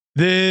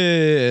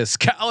This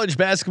college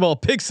basketball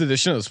picks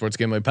edition of the Sports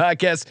Gambling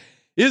Podcast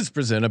is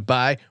presented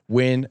by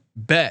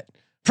WynnBET.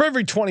 For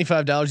every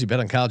 $25 you bet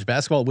on college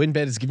basketball,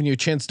 WynnBET is giving you a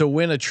chance to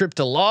win a trip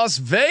to Las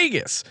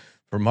Vegas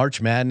for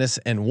March Madness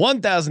and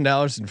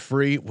 $1,000 in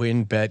free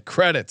WynnBET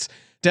credits.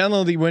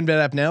 Download the WynnBET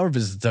app now or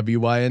visit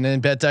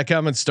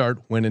wynnbet.com and start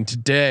winning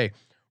today.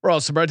 We're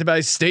also brought to you by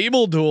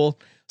Stable Duel.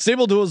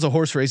 Stable Duel is a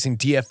horse racing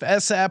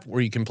DFS app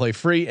where you can play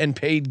free and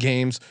paid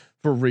games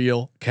for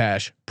real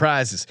cash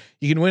prizes.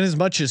 You can win as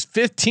much as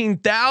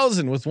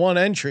 $15,000 with one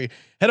entry.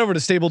 Head over to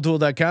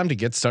StableDuel.com to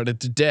get started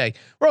today.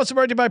 We're also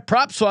brought to you by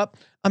PropSwap,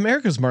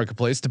 America's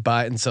marketplace to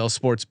buy and sell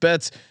sports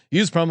bets.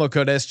 Use promo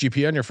code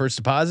SGP on your first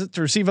deposit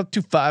to receive up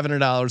to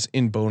 $500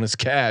 in bonus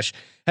cash.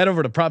 Head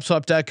over to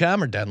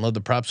PropSwap.com or download the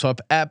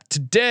PropSwap app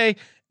today.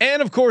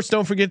 And of course,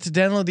 don't forget to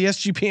download the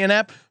SGPN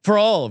app for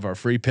all of our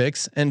free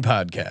picks and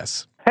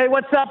podcasts. Hey,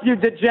 what's up, you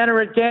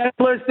degenerate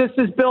gamblers? This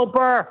is Bill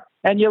Burr,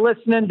 and you're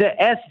listening to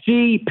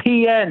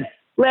SGPN.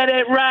 Let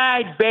it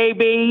ride,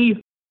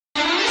 baby.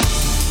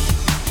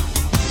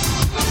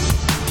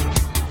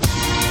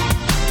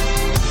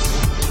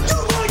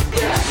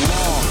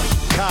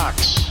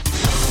 Cox.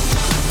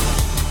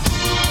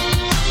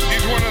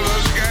 He's one of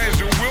those guys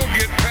who will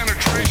get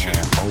penetration.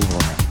 Over.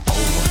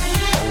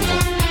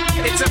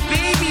 It's a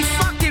baby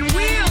fucking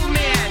wheel,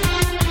 man.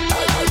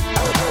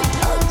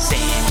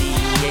 San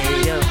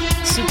Diego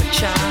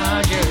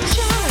Superchargers.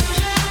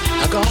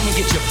 Now go home and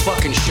get your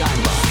fucking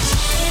shine box.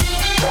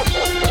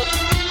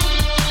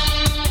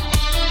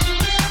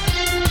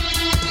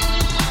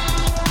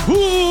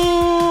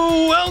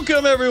 Woo!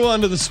 Welcome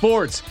everyone to the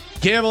Sports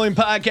Gambling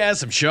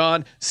Podcast. I'm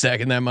Sean,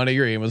 stacking that money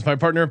green with my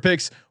partner in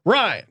picks,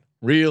 Ryan.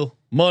 Real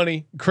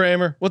money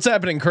Kramer. What's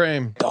happening,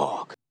 Kramer?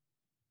 Dog.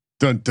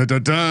 Dun, dun,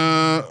 dun,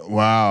 dun.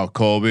 Wow,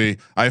 Colby,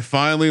 I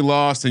finally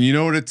lost, and you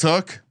know what it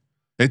took?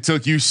 It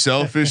took you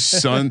selfish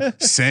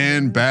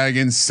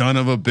sandbagging son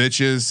of a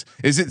bitches.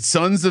 Is it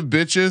sons of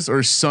bitches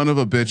or son of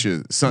a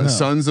bitches?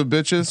 Sons of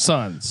bitches.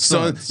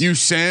 Sons. You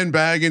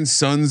sandbagging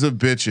sons of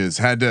bitches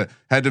had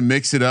to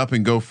mix it up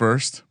and go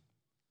first.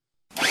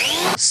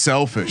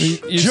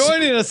 Selfish.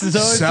 Joining us is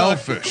always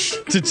selfish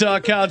to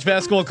talk college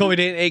basketball. Colby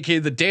Dayton, aka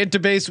the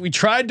Dantabase. We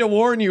tried to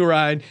warn you,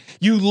 Ryan.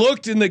 You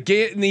looked in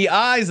the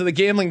eyes of the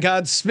gambling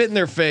gods, spit in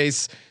their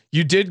face.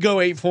 You did go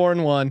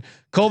 8-4-1.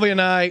 Colby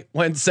and I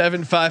went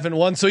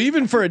 7-5-1. So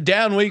even for a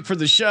down week for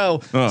the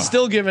show,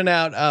 still giving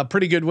out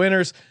pretty good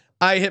winners.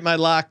 I hit my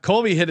lock.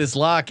 Colby hit his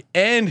lock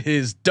and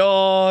his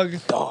dog.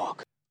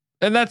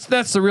 And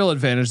that's the real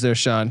advantage there,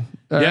 Sean.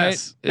 All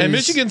yes. Right? And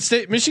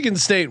Michigan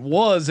State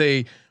was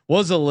a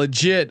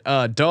legit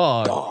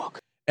dog.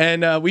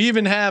 And we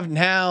even have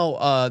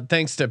now,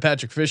 thanks to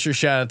Patrick Fisher,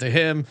 shout out to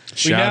him.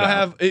 We now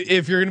have,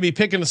 if you're going to be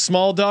picking a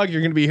small dog,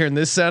 you're going to be hearing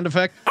this sound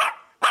effect.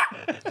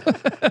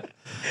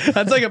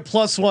 That's like a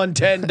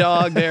 +110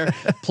 dog there,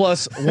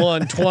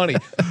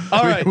 +120.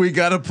 All right, we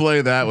got to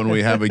play that when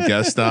we have a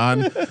guest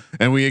on,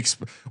 and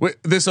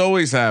this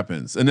always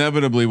happens.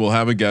 Inevitably, we'll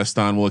have a guest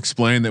on. We'll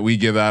explain that we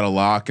give out a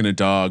lock and a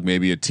dog,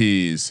 maybe a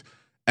tease,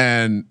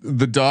 and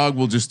the dog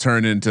will just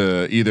turn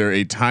into either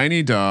a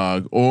tiny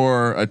dog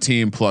or a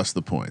team plus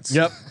the points.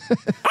 Yep,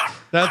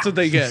 that's what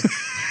they get.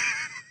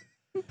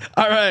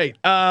 All right.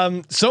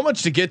 So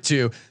much to get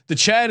to. The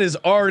chat is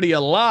already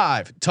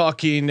alive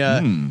talking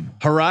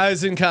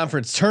Horizon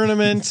Conference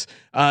Tournament.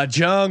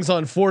 Jung's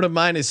on Florida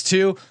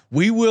 -2.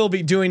 We will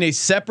be doing a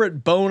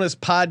separate bonus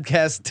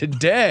podcast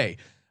today,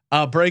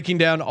 breaking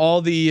down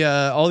all the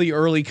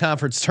early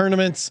conference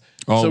tournaments.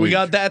 We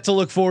got that to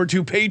look forward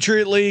to.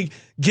 Patriot League,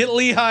 get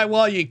Lehigh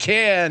while you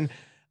can.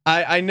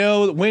 I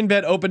know that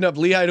WynnBET opened up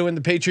Lehigh to win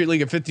the Patriot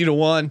League at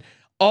 50-1.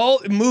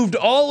 Moved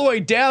all the way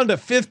down to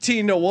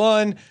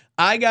 15-1.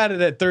 I got it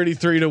at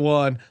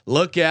 33-1.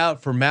 Look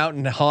out for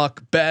Mountain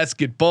Hawk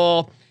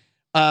basketball.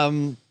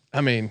 Let's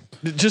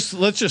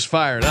just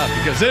fire it up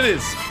because it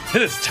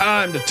is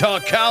time to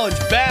talk college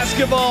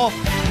basketball.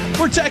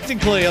 We're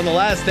technically on the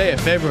last day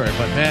of February,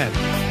 but man,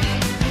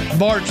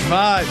 March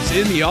vibes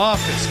in the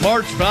office,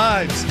 March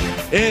vibes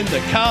in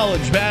the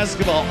college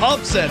basketball.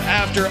 Upset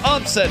after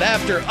upset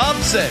after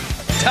upset.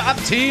 Top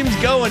teams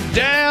going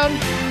down.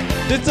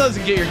 This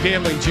doesn't get your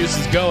gambling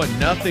juices going.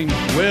 Nothing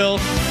will.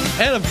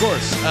 And of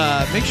course,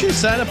 make sure you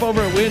sign up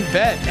over at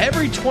WynnBET.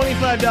 Every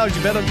 $25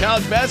 you bet on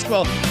college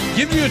basketball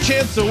gives you a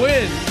chance to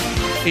win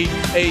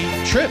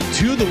a trip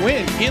to the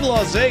Wynn in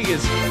Las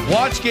Vegas.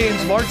 Watch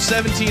games March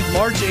 17th,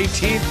 March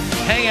 18th.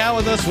 Hang out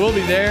with us. We'll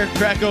be there.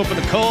 Crack open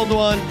a cold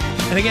one.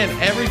 And again,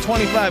 every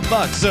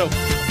 $25. So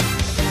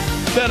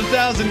bet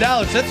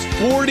 $1,000. That's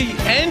 40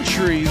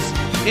 entries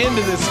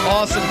into this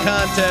awesome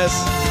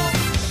contest.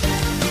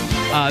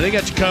 They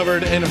got you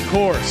covered. And of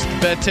course,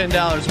 bet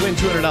 $10, win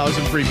 $200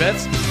 in free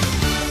bets.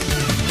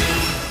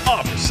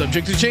 Offer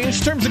subject to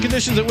change. Terms and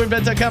conditions at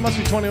WynnBET.com. Must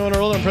be 21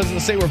 or older and present in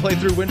the state where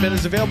playthrough WynnBET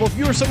is available. If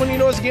you or someone you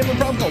know has a gambling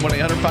problem, call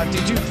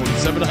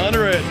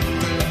 1-800-522-4700.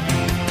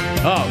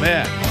 Oh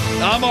man,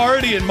 I'm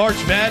already in March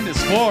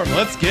Madness form.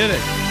 Let's get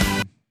it.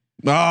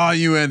 Oh,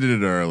 you ended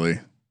it early.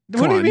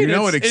 What do you on, mean? you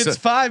know It's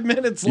 5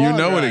 minutes long. You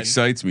know what Ryan.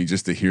 excites me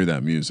just to hear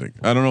that music.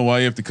 I don't know why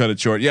you have to cut it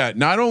short. Yeah,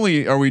 not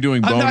only are we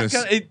doing I'm not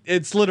bonus,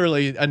 it's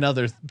literally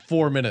another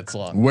 4 minutes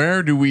long.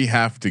 where do we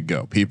have to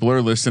go? People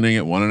are listening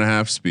at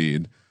 1.5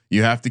 speed.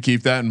 You have to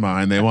keep that in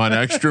mind. They want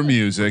extra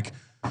music.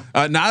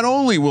 Not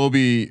only will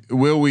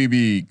we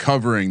be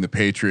covering the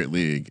Patriot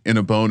League in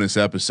a bonus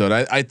episode.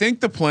 I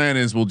think the plan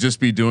is we'll just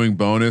be doing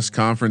bonus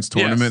conference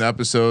tournament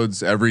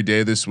episodes every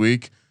day this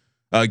week.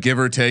 Give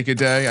or take a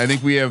day. I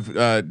think we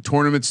have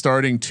tournaments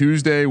starting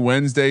Tuesday,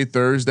 Wednesday,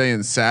 Thursday,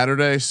 and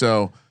Saturday.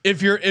 So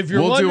if you're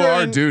we'll do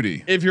our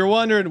duty. If you're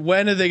wondering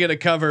when are they going to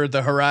cover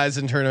the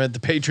Horizon tournament, the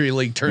Patriot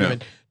League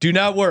tournament, do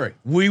not worry.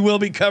 We will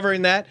be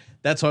covering that.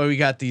 That's why we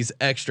got these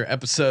extra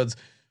episodes.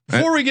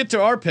 Before we get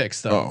to our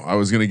picks, though, I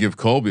was going to give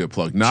Colby a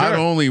plug. Not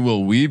only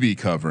will we be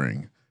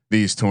covering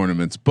these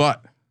tournaments,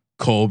 but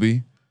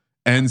Colby,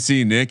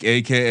 NC Nick,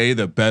 aka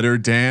the Better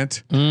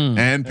Dant,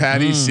 and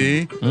Patty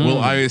C will,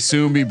 I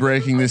assume, be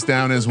breaking this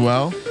down as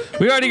well.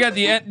 We already got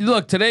the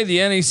look today. The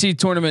NEC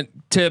tournament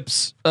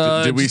tips.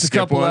 Did we just skip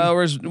a couple one?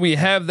 hours? We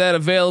have that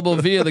available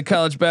via the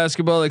College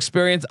Basketball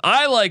Experience.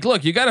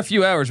 Look, you got a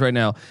few hours right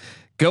now.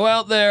 Go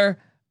out there.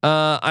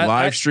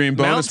 Live stream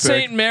bonus Mount pick.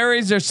 St.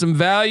 Mary's. There's some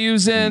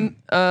values in.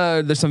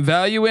 There's some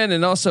value in,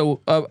 and also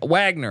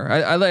Wagner.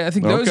 I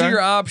think those are your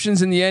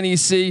options in the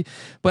NEC.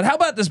 But how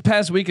about this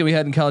past weekend we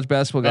had in college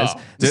basketball, guys?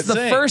 This is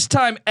the first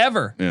time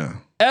ever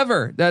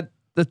that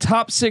the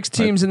top 6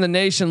 teams in the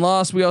nation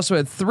lost. We also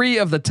had 3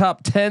 of the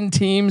top 10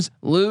 teams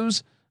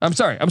lose. I'm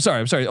sorry.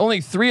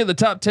 Only 3 of the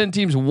top 10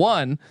 teams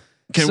won.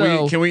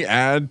 Can we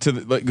add to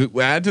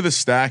the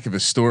stack of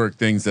historic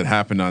things that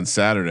happened on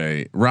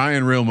Saturday?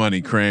 Ryan Real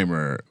Money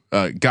Kramer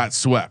got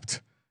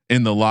swept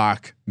in the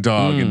lock,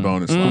 dog, and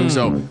bonus lock.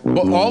 So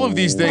all of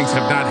these things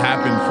have not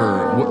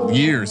happened for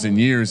years and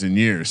years and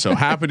years. So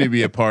happy to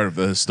be a part of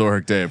the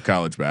historic day of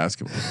college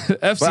basketball.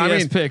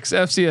 FCS picks,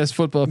 FCS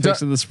football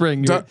picks in the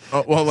spring.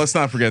 Well, let's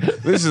not forget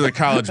this is a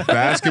college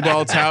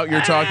basketball tout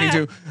you're talking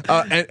to,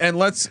 and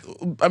let's.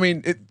 I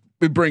mean,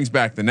 it brings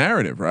back the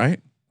narrative, right?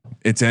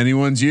 It's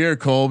anyone's year,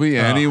 Colby.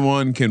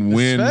 Anyone can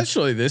win,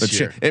 especially this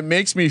year. It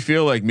makes me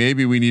feel like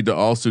maybe we need to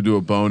also do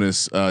a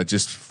bonus,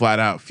 just flat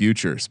out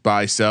futures,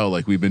 buy, sell,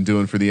 like we've been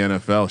doing for the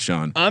NFL.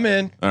 Sean, I'm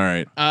in. All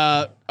right.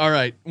 All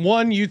right.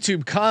 One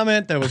YouTube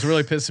comment that was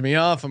really pissing me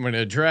off. I'm going to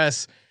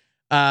address.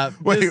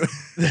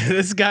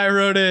 This guy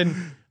wrote in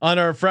on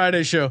our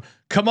Friday show.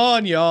 Come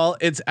on, y'all!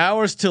 It's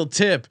hours till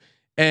tip,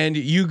 and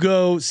you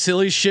go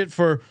silly shit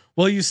for.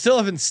 Well, you still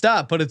haven't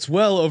stopped, but it's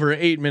well over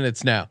 8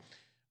 minutes now.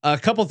 A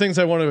couple things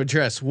I want to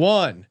address.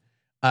 One,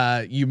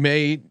 you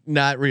may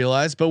not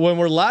realize, but when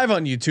we're live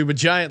on YouTube, a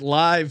giant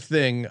live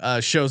thing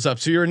shows up.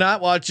 So you're not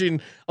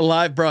watching a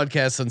live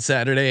broadcast on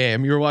Saturday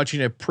AM. You're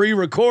watching a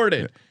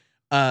pre-recorded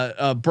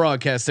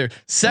broadcast there.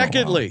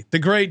 Secondly, the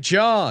great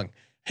Jong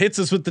hits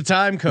us with the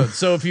time code.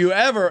 So if you're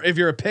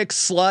a pick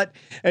slut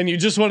and you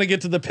just want to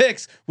get to the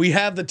picks, we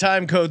have the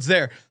time codes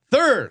there.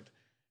 Third,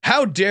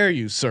 how dare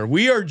you, sir?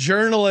 We are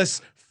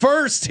journalists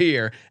first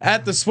here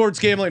at the Sports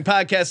Gambling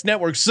Podcast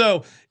Network.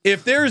 So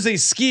if there's a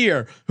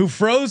skier who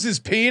froze his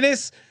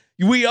penis,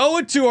 we owe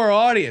it to our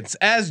audience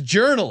as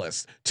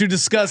journalists to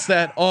discuss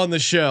that on the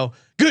show.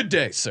 Good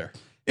day, sir.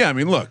 Yeah, I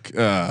mean, look.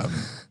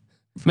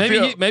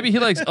 Maybe he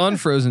likes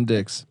unfrozen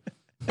dicks.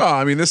 Oh,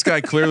 I mean, this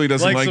guy clearly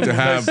doesn't like to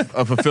have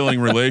a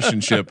fulfilling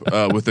relationship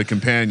with a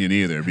companion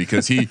either,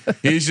 because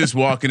he's just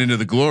walking into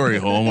the glory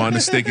hole and wanting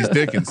to stick his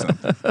dick in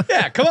something.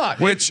 Yeah, come on.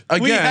 Which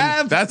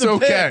again, that's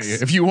okay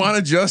picks. if you want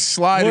to just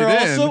slide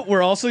in.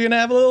 We're also gonna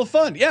have a little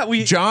fun. Yeah,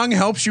 Jong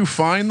helps you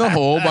find the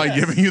hole by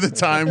giving you the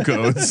time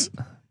codes.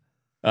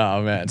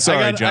 Oh man,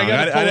 sorry, John.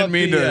 I didn't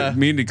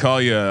mean to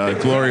call you a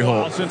glory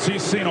hole. Since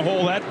he's seen a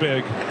hole that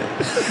big,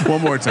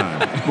 one more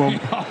time. He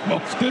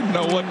almost didn't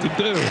know what to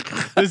do.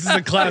 This is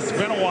a classic.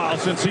 It's been a while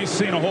since he's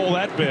seen a hole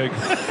that big.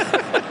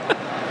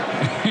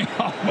 He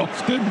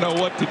almost didn't know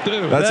what to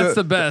do. That's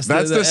the best.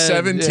 That's the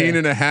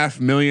 $17.5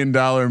 million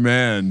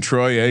man,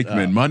 Troy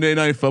Aikman. Monday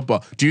Night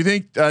Football. Do you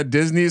think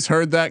Disney's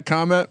heard that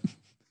comment?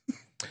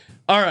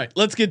 All right,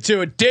 let's get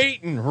to it.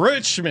 Dayton,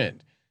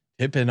 Richmond.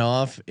 Tipping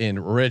off in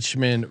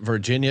Richmond,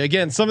 Virginia.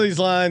 Again, some of these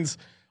lines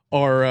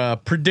are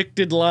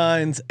predicted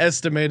lines,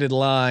 estimated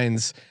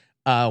lines.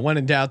 When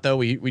in doubt, though,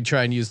 we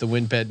try and use the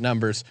win bet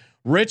numbers.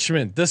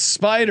 Richmond, the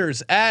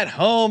Spiders at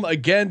home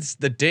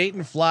against the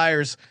Dayton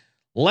Flyers,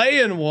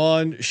 laying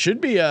 1. Should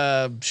be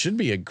a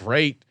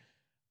great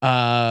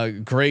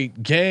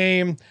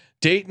game.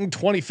 Dayton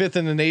 25th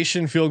in the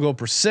nation field goal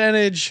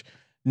percentage.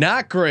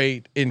 Not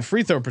great in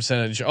free throw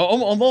percentage.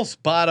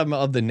 Almost bottom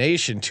of the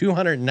nation,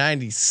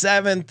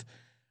 297th.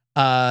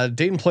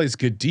 Dayton plays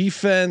good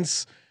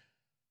defense.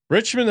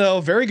 Richmond, though,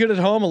 very good at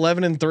home,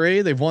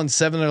 11-3. They've won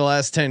 7 of their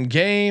last 10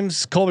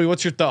 games. Colby,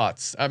 what's your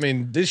thoughts? I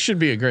mean, this should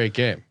be a great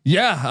game.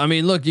 Yeah, I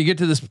mean, look, you get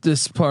to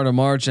this part of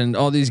March, and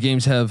all these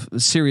games have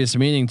serious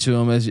meaning to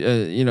them. As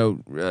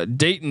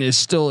Dayton is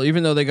still,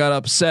 even though they got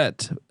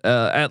upset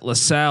at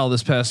LaSalle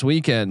this past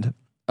weekend,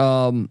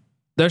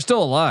 they're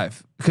still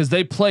alive because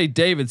they played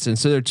Davidson,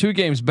 so they're 2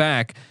 games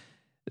back.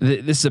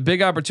 this is a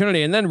big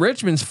opportunity. And then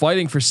Richmond's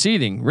fighting for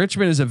seeding.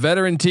 Richmond is a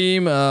veteran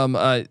team.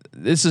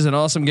 This is an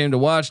awesome game to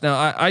watch.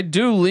 Now I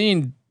do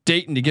lean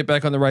Dayton to get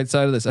back on the right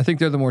side of this. I think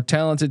they're the more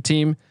talented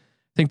team.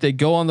 I think they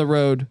go on the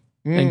road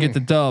and get the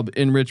dub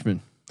in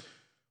Richmond.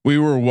 We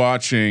were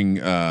watching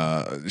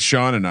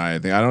Sean and I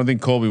think, I don't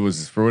think Colby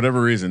was, for whatever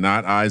reason,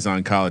 not eyes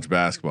on college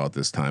basketball at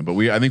this time, but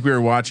I think we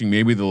were watching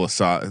maybe the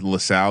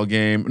LaSalle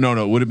game. No,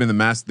 it would have been the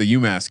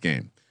UMass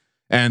game.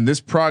 And this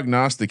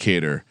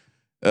prognosticator,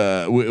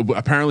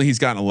 apparently he's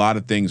gotten a lot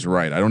of things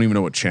right. I don't even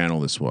know what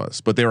channel this was,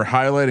 but they were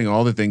highlighting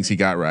all the things he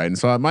got right. And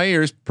so my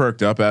ears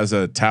perked up as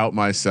a tout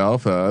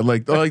myself. I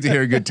like to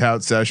hear a good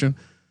tout session.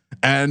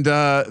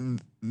 And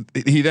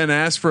he then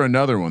asked for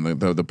another one,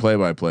 the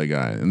play-by-play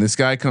guy. And this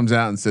guy comes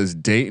out and says,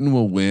 Dayton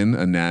will win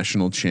a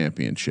national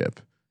championship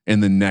in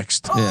the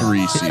next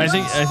 3 seasons.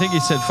 I think he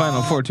said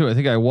Final Four too. I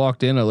think I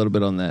walked in a little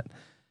bit on that.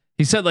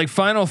 He said like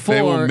Final Four.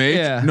 They will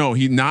make, no,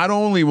 he not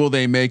only will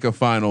they make a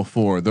Final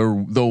Four,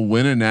 they'll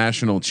win a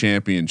national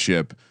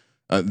championship.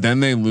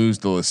 Then they lose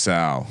to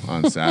LaSalle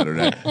on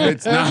Saturday.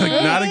 It's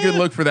not a good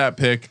look for that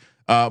pick.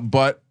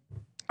 But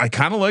I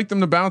kind of like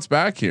them to bounce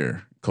back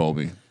here,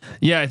 Colby.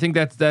 Yeah, I think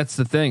that's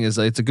the thing is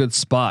it's a good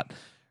spot.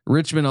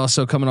 Richmond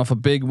also coming off a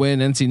big win.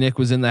 NC Nick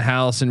was in the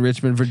house in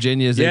Richmond,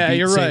 Virginia. As they beat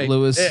you're St. right.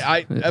 Louis.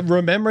 I'm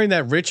remembering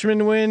that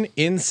Richmond win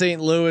in St.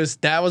 Louis.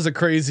 That was a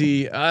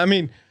crazy. I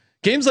mean,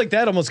 games like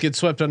that almost get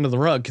swept under the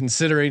rug,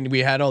 considering we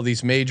had all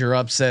these major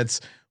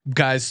upsets,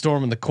 guys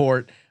storming the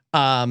court.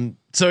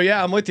 So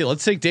yeah, I'm with you.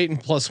 Let's take Dayton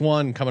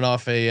 +1 coming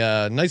off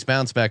a nice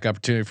bounce back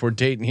opportunity for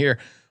Dayton here.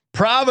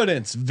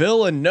 Providence,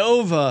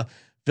 Villanova.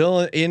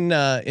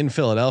 In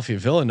Philadelphia,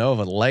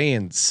 Villanova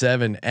laying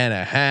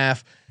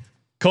 7.5.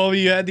 Colby,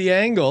 you had the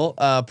angle.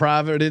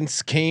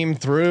 Providence came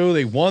through.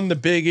 They won the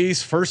Big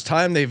East. First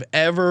time they've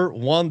ever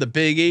won the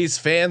Big East.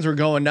 Fans were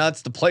going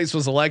nuts. The place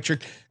was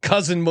electric.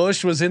 Cousin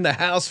Mush was in the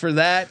house for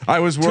that. I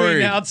was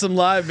worried. Tweeting out some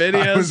live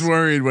videos. I was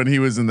worried when he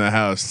was in the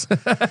house.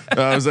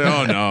 I was like,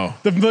 oh no,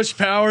 the Mush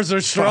powers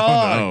are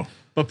strong. Oh, no.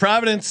 But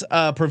Providence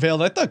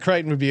prevailed. I thought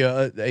Creighton would be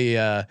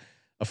a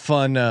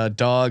fun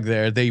dog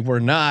there. They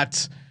were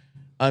not.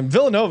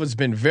 Villanova's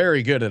been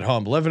very good at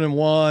home,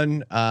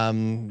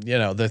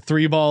 11-1. The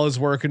 3 ball is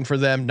working for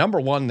them. Number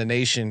 1 in the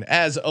nation,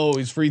 as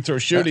always, free throw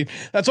shooting.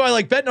 That's why I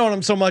like betting on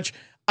them so much.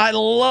 I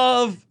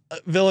love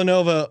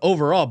Villanova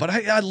overall, but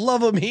I love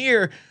them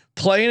here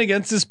playing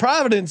against this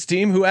Providence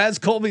team, who, as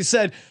Colby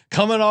said,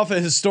 coming off a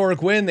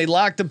historic win, they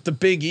locked up the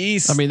Big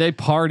East. I mean, they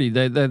partied.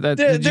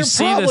 Did you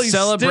see the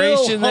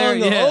celebration there?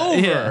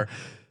 Yeah.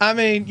 I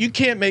mean, you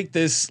can't make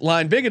this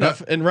line big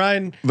enough. And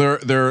Ryan,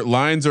 their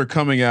lines are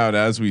coming out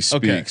as we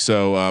speak. Okay.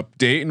 So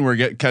Dayton,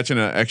 we're catching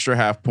an extra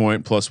half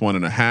point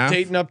 +1.5.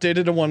 Dayton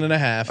updated to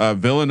 1.5.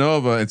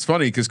 Villanova. It's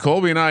funny because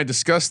Colby and I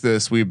discussed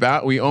this.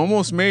 We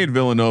almost made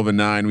Villanova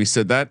 9. We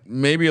said that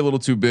may be a little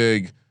too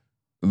big.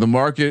 The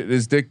market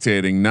is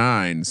dictating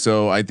 9,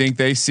 so I think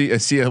they see a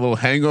little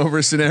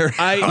hangover scenario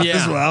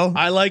as well.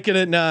 I like it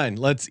at 9.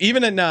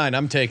 Even at 9,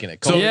 I'm taking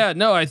it. Colby. So yeah,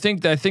 no, I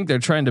think they're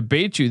trying to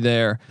bait you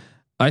there.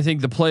 I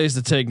think the play is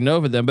to take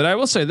Nova them, but I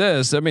will say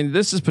this. I mean,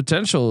 this is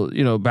potential,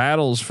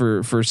 battles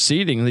for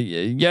seeding.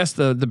 Yes,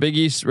 the Big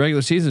East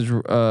regular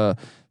season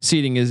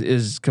seeding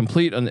is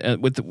complete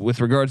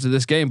with regards to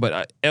this game,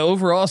 but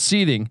overall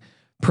seeding,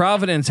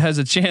 Providence has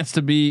a chance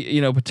to be,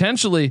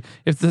 potentially,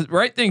 if the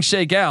right things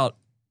shake out,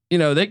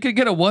 they could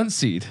get a 1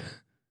 seed.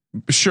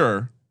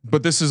 Sure.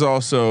 But this is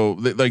also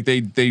like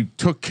they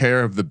took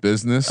care of the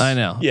business. I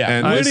know. Yeah.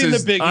 And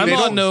I'm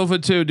on Nova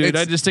too, dude.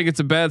 I just think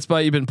it's a bad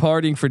spot. You've been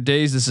partying for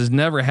days. This has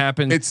never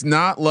happened. It's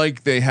not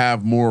like they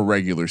have more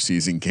regular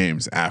season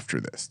games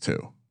after this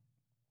too.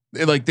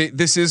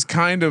 This is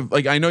kind of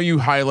like, I know you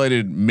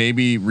highlighted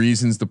maybe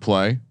reasons to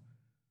play,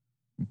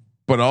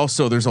 but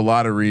also there's a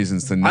lot of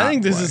reasons to not. I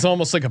think this play. is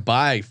almost like a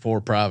bye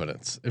for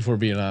Providence, if we're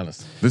being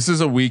honest. This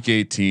is a Week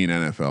 18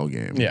 NFL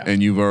game. Yeah.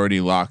 And you've already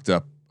locked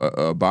up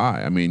a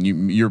bye. I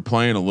mean, you're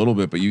playing a little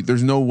bit, but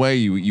there's no way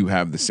you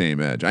have the same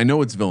edge. I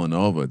know it's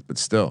Villanova, but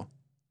still.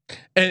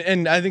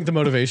 And I think the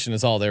motivation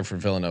is all there for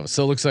Villanova.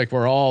 So it looks like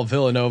we're all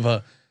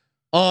Villanova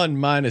on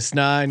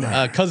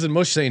 -9. Cousin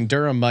Mush saying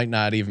Durham might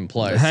not even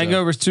play.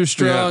 Hangover's too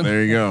strong. Yeah,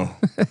 there you go.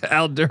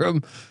 Al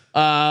Durham.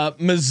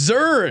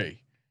 Missouri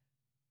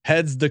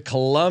heads to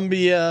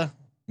Columbia,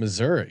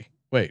 Missouri.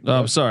 Wait,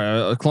 I'm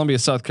sorry. Columbia,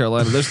 South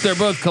Carolina. They're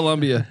both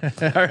Columbia.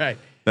 All right.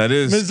 That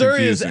is Missouri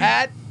confusing. is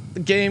at the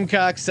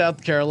Gamecocks,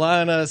 South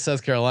Carolina.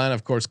 South Carolina,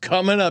 of course,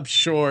 coming up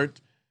short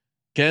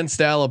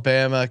against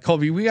Alabama.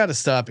 Colby, we got to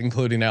stop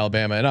including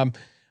Alabama, and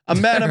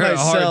I'm mad at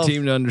myself. Hard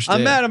team to understand.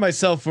 I'm mad at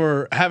myself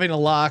for having a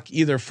lock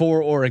either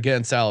for or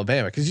against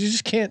Alabama, because you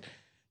just can't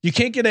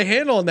get a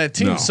handle on that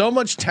team. No. So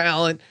much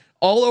talent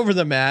all over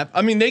the map.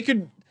 I mean, they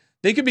could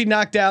be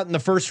knocked out in the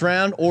first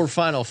round or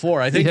Final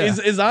Four. I think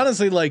is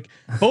honestly like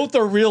both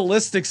are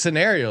realistic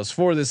scenarios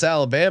for this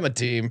Alabama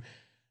team.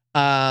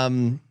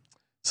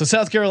 So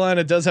South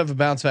Carolina does have a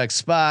bounce back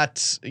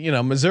spot.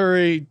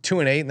 Missouri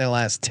 2-8 in their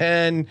last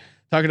 10.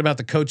 Talking about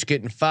the coach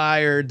getting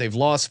fired. They've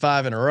lost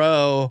 5 in a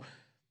row.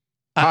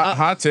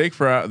 hot take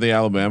for the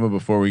Alabama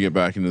before we get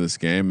back into this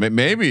game.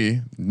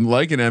 Maybe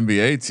like an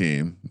NBA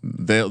team,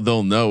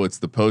 they'll know it's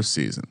the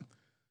postseason,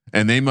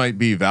 and they might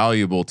be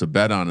valuable to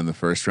bet on in the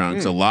first round.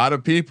 Because a lot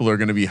of people are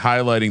going to be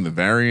highlighting the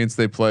variants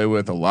they play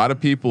with. A lot of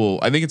people,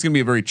 I think it's going to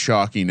be a very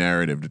chalky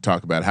narrative to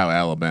talk about how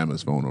Alabama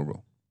is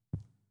vulnerable.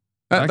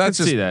 That's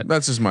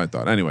just my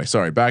thought. Anyway,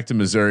 sorry. Back to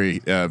Missouri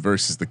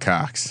versus the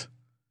Cox.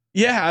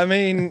 Yeah, I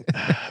mean,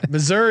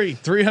 Missouri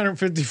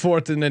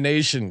 354th in the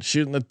nation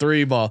shooting the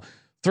 3 ball,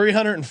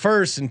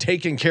 301st and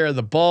taking care of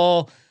the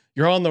ball.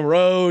 You're on the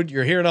road.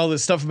 You're hearing all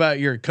this stuff about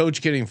your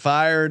coach getting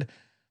fired.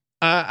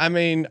 I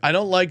mean, I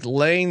don't like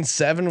laying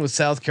 7 with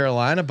South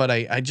Carolina, but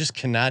I just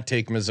cannot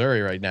take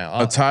Missouri right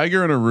now. A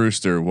tiger and a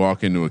rooster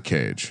walk into a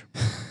cage.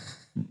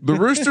 The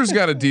rooster's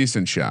got a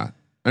decent shot.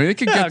 I mean, it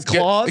could get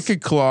claws. It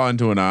could claw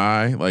into an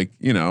eye. Like,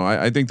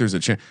 I think there's a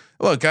chance.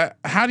 Look,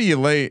 how do you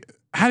lay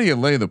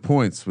the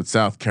points with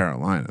South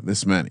Carolina?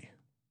 This many.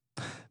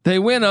 They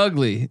win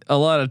ugly a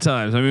lot of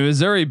times. I mean,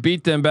 Missouri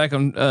beat them back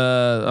on.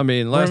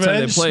 Last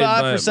time they played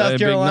for South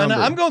Carolina.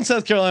 I'm going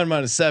South Carolina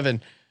 -7.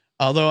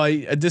 Although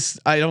I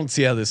don't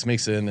see how this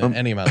makes it in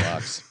any of my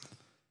locks.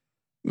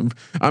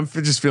 I'm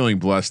just feeling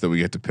blessed that we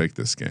get to pick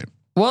this game.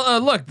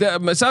 Well, look,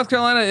 South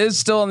Carolina is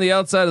still on the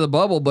outside of the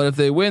bubble, but if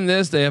they win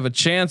this, they have a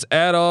chance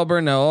at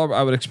Auburn. Now,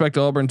 I would expect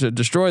Auburn to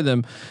destroy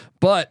them,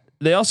 but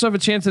they also have a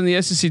chance in the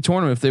SEC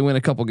tournament if they win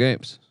a couple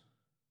games.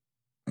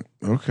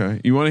 Okay,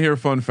 you want to hear a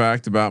fun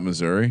fact about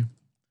Missouri?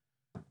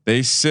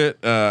 They sit,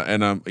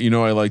 and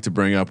I like to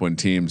bring up when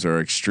teams are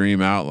extreme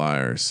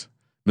outliers.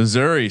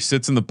 Missouri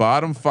sits in the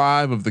bottom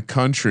 5 of the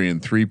country in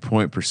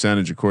 3-point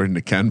percentage, according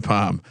to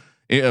KenPom.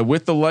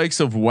 With the likes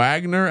of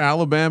Wagner,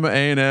 Alabama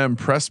A&M,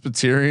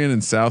 Presbyterian,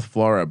 and South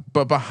Florida,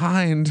 but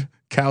behind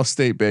Cal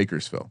State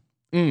Bakersfield.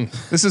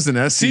 This is an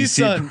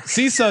SEC.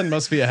 CSUN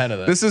must be ahead of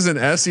that. This is an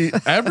SEC.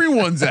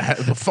 Everyone's ahead.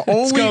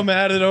 Let's go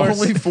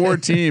Matadors. Only 4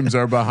 teams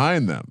are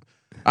behind them.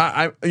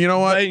 You know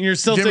what? You're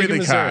still give me taking the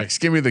Missouri. Cox.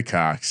 Give me the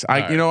Cox.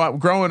 Right. You know what?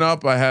 Growing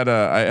up, I had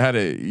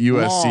a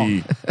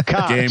USC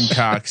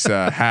Gamecocks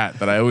hat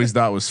that I always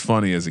thought was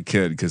funny as a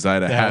kid because I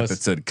had a hat that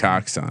said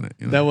Cox on it.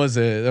 That was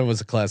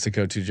a classic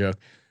go-to joke.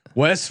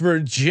 West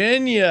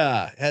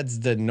Virginia heads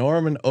to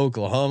Norman,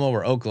 Oklahoma,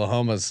 where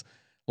Oklahoma's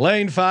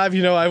laying 5.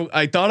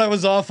 I thought I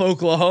was off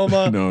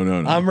Oklahoma.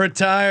 No. I'm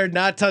retired,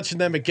 not touching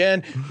them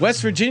again.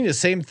 West Virginia,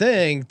 same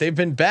thing. They've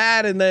been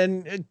bad, and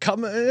then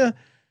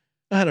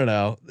I don't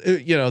know.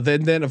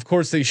 Then of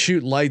course they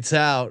shoot lights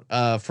out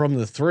from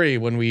the 3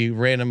 when we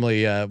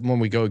randomly when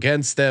we go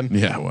against them.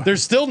 Yeah, well. They're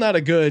still not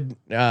a good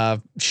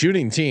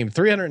shooting team.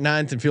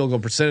 309th in field goal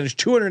percentage,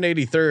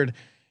 283rd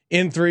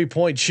in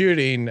 3-point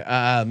shooting.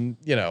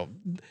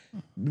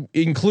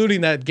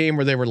 Including that game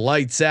where they were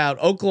lights out.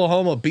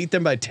 Oklahoma beat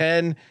them by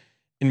 10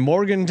 in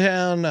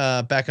Morgantown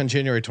back on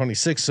January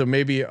 26th. So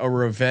maybe a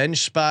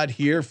revenge spot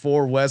here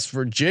for West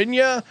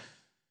Virginia.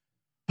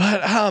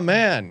 But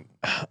man.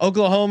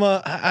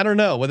 Oklahoma, I don't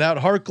know, without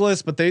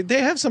Harkless, but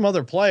they have some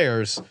other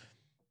players.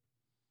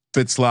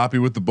 Bit sloppy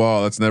with the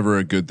ball. That's never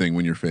a good thing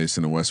when you're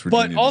facing a West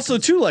Virginia. But also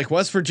too, like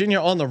West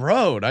Virginia on the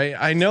road.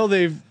 I know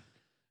they've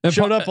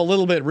showed up a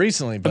little bit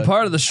recently, but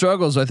part of the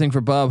struggles I think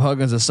for Bob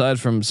Huggins, aside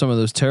from some of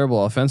those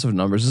terrible offensive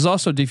numbers, is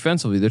also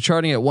defensively. They're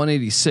charting at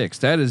 186.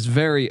 That is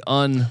very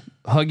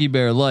un-Huggy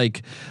Bear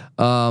like.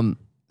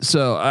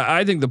 So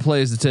I think the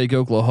play is to take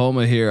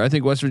Oklahoma here. I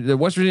think West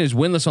Virginia is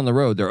winless on the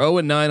road. They're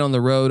 0-9 on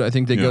the road. I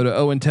think they go to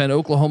 0-10.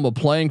 Oklahoma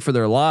playing for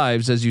their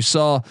lives, as you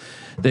saw.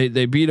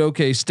 They beat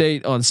OK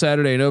State on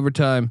Saturday in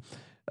overtime.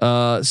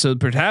 So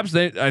perhaps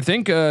I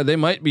think they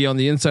might be on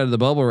the inside of the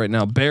bubble right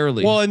now,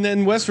 barely. Well, and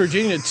then West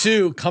Virginia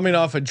too, coming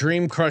off a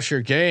dream crusher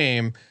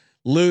game,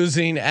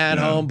 losing at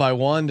home by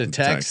 1 to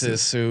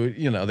Texas. Who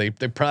they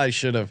probably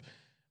should have.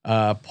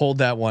 Pulled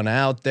that one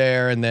out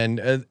there, and then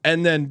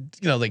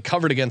they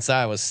covered against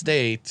Iowa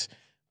State.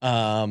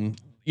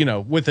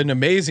 With an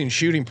amazing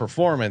shooting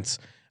performance.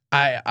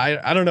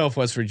 I don't know if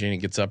West Virginia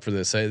gets up for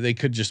this. They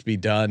could just be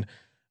done.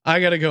 I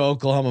got to go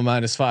Oklahoma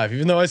 -5,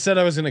 even though I said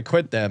I was going to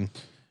quit them.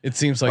 It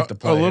seems like the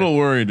play. A little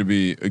worried to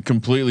be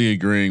completely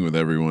agreeing with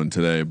everyone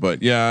today,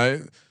 but yeah.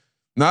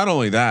 Not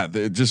only that,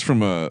 just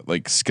from a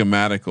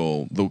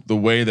schematical, the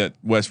way that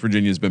West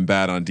Virginia has been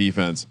bad on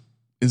defense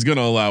is going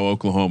to allow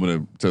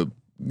Oklahoma to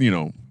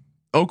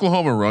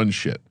Oklahoma runs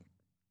shit.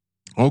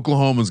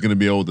 Oklahoma is going to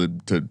be able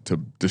to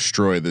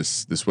destroy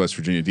this West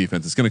Virginia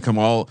defense. It's going to come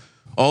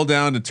all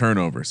down to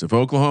turnovers. If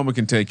Oklahoma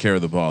can take care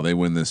of the ball, they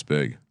win this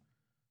big.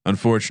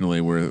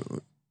 Unfortunately,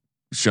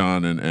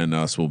 Sean and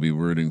us will be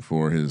rooting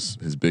for his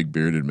big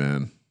bearded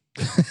man.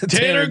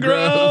 Tanner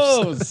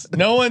Groves.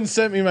 No one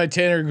sent me my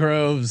Tanner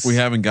Groves. We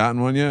haven't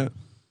gotten one yet.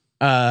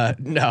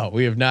 No,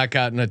 we have not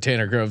gotten a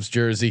Tanner Groves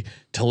jersey.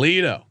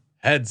 Toledo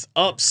heads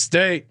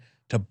upstate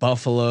to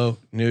Buffalo,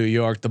 New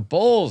York. The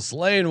Bulls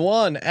laying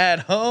 1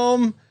 at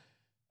home.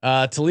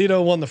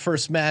 Toledo won the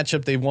first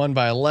matchup. They won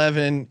by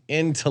 11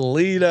 in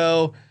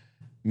Toledo.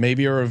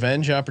 Maybe a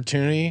revenge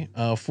opportunity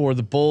for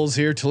the Bulls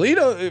here.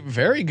 Toledo,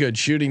 very good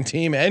shooting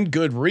team and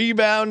good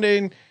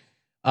rebounding.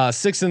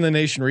 6th in the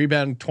nation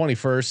rebound,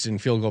 21st in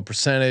field goal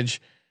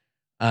percentage.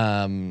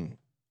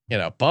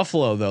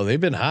 Buffalo though, they've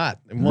been hot.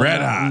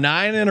 Red hot.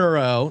 9 in a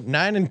row,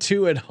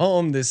 9-2 at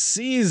home this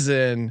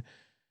season.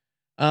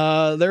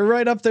 They're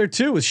right up there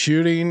too with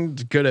shooting,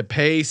 good at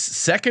pace,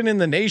 second in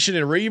the nation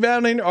in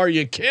rebounding. Are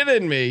you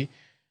kidding me?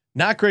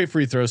 Not great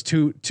free throws,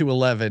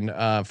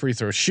 2-11 free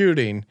throw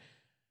shooting.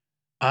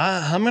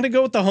 I'm gonna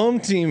go with the home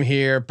team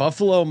here.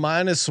 Buffalo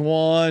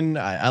 -1.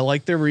 I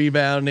like their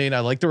rebounding. I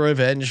like the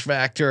revenge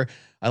factor.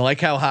 I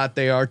like how hot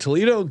they are.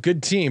 Toledo,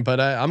 good team, but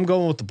I'm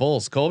going with the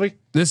Bulls. Colby,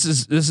 this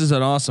is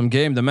an awesome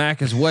game. The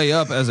MAC is way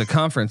up as a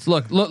conference.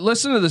 Look,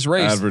 listen to this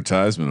race.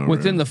 Advertisement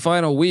within the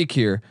final week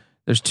here.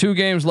 There's 2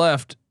 games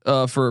left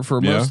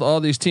for most all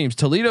these teams.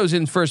 Toledo's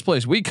in first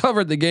place. We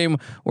covered the game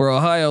where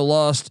Ohio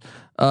lost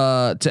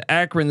to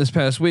Akron this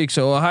past week.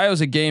 So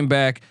Ohio's a game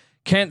back.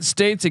 Kent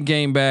State's a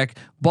game back.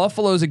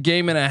 Buffalo's a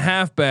game and a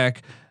half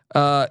back.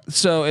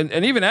 So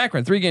even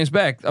Akron 3 games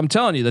back. I'm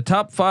telling you, the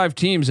top 5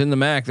 teams in the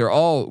MAC, they're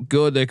all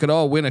good. They could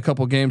all win a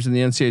couple games in the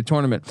NCAA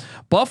tournament.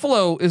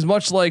 Buffalo is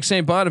much like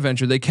St.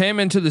 Bonaventure. They came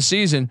into the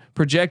season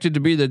projected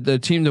to be the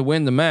team to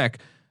win the MAC.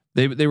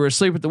 They were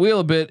asleep at the wheel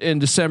a bit in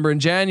December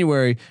and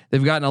January.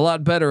 They've gotten a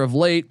lot better of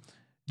late.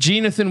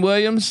 Jonathan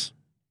Williams,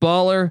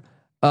 baller.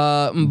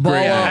 how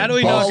do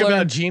we talk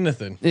about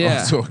Jonathan? Yeah,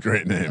 also a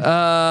great name.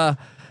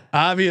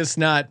 Obvious,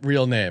 not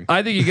real name.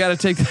 I think you got to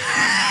take.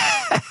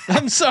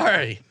 I'm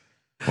sorry.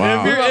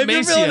 Wow. If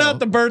you're filling out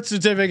the birth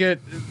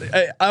certificate,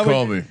 I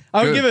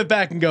would give it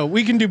back and go,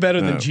 we can do better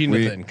than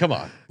Jonathan. Come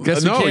on.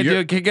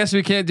 Guess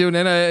we can't do an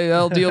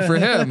NIL deal for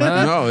him.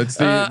 Huh? No, it's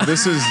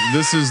this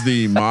is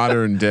the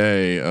modern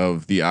day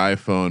of the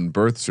iPhone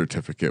birth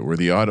certificate where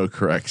the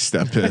autocorrect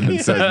step in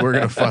and says we're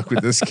gonna fuck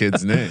with this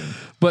kid's name.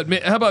 But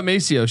how about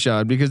Maceo,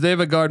 Sean? Because they have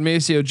a guard,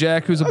 Maceo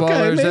Jack, who's a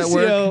baller. Is that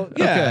work?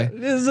 Yeah,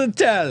 is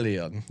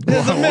Italian.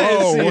 There's a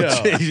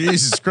Maceo.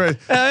 Jesus Christ!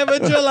 I have a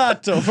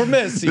gelato for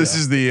Maceo. This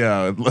is the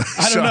I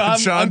don't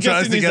know. I'm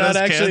guessing he's not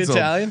actually canceled.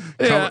 Italian.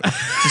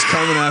 Just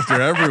coming after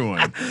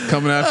everyone.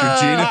 Coming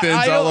after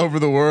Jonathans all over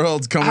the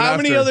world. How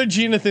many other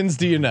Jonathans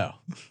do you know?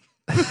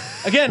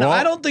 Again,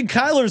 I don't think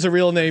Kyler's a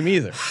real name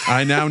either.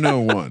 I now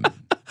know one.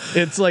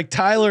 It's like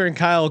Tyler and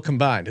Kyle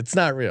combined. It's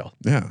not real.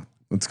 Yeah.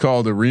 It's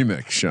called a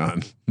remix,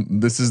 Sean.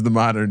 This is the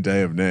modern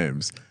day of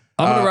names.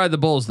 I'm gonna ride the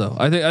Bulls though.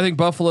 I think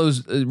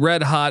Buffalo's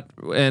red hot,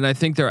 and I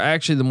think they're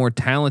actually the more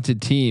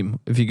talented team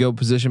if you go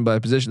position by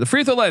position. The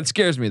free throw line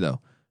scares me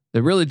though.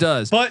 It really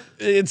does. But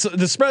it's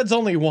the spread's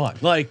only 1.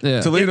 Like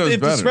Toledo's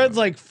if better. the spread's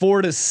like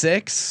 4 to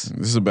 6.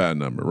 This is a bad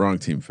number. Wrong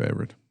team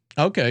favored.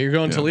 Okay, you're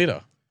going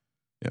Toledo.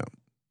 Yeah.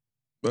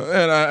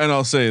 And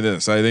I'll say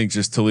this. I think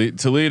just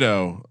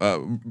Toledo,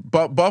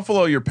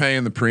 Buffalo, you're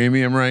paying the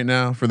premium right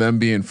now for them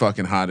being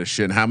fucking hot as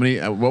shit. How many?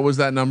 What was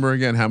that number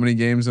again? How many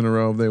games in a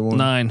row have they won?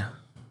 9.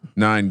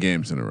 9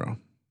 games in a row.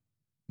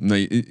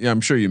 No, I'm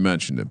sure you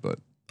mentioned it, but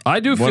I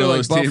do feel one of like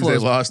those teams they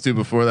lost to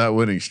before that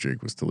winning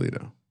streak was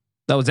Toledo.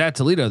 That was at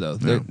Toledo though.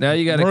 Yeah. Now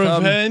you got to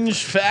come.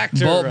 Revenge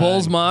factor.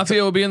 Bulls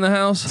Mafia will be in the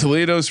house.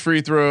 Toledo's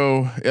free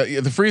throw.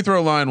 The free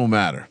throw line will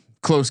matter.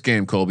 Close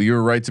game, Colby. You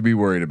were right to be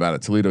worried about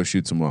it. Toledo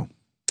shoots them well.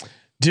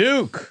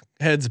 Duke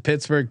heads to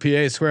Pittsburgh,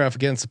 PA, square off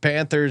against the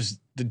Panthers.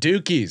 The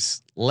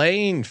Dukies,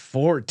 lane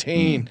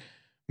 14,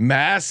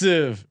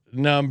 massive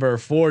number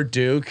for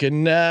Duke,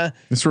 and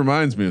this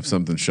reminds me of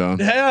something, Sean.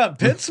 Yeah,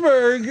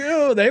 Pittsburgh.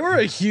 They were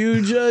a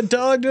huge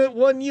dog that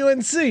won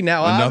UNC.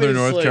 Now another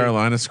North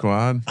Carolina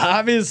squad.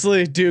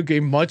 Obviously, Duke a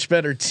much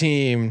better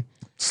team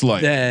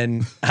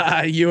than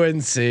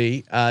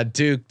UNC.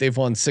 Duke, they've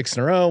won 6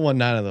 in a row, won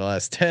 9 of the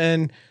last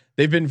 10.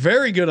 They've been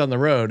very good on the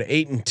road,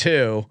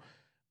 8-2.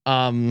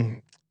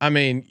 I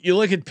mean, you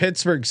look at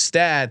Pittsburgh's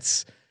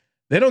stats,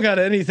 they don't got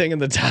anything in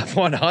the top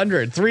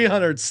 100,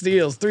 300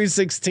 steals,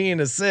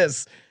 316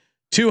 assists,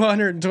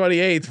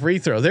 228 free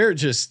throw. They're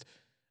just,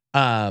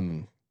 but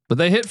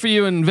they hit for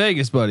you in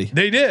Vegas, buddy.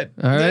 They did.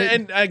 All right.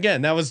 And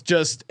again, that was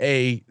just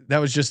a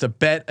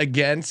bet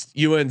against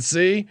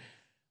UNC.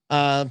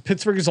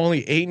 Pittsburgh is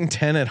only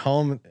 8-10 at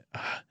home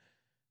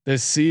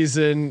this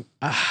season.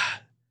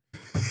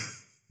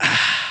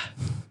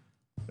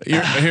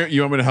 Here, you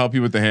want me to help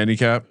you with the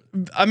handicap?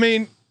 I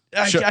mean,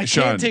 I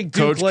can't take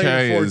Duke Coach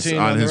K is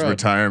on his road.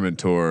 retirement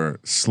tour,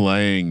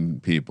 slaying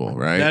people.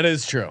 Right, that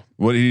is true.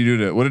 What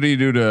did he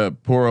do to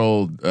poor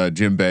old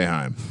Jim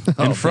Boeheim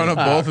in front of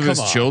both of his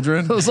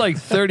children? It was like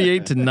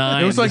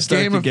 38-9. It was like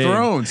Game of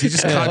Thrones. He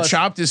just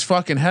chopped his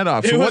fucking head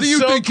off. So what do you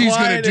think he's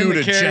going to do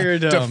to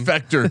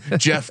defector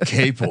Jeff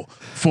Capel,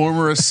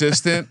 former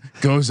assistant,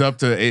 goes up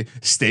to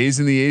stays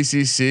in the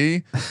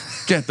ACC?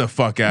 Get the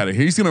fuck out of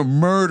here. He's going to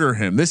murder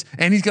him.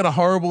 And he's got a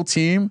horrible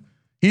team.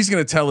 He's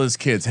going to tell his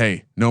kids,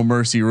 "Hey, no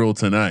mercy rule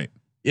tonight."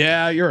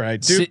 Yeah, you're right.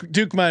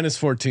 Duke minus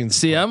 14.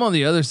 See, I'm on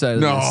the other side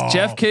of this.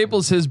 Jeff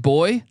Capel's his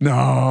boy.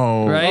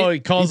 No, right? Oh, he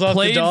calls off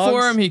the dogs.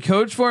 Played for him. He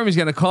coached for him. He's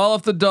going to call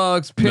off the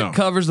dogs. Pitt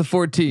covers the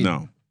 14.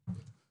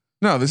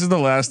 No. This is the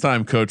last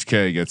time Coach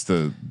K gets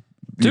to.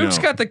 Duke's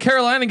got the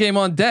Carolina game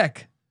on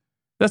deck.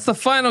 That's the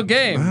final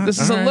game. This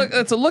is a look.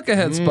 That's a look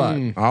ahead spot.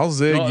 I'll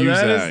zig you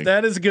zag.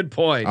 That is a good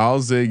point. I'll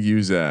zig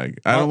you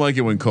zag. I don't like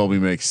it when Colby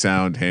makes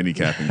sound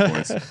handicapping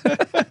points.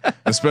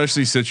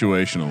 especially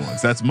situational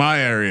ones. That's my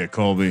area,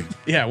 Colby.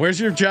 Yeah, where's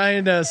your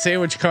giant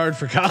sandwich card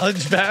for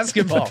college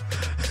basketball?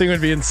 I think it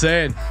would be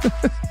insane.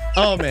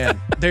 Oh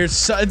man,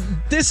 this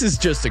is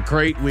just a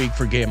great week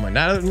for gambling.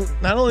 Not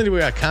only do we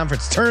got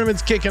conference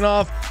tournaments kicking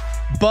off,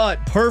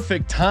 but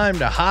perfect time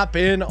to hop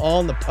in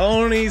on the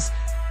ponies.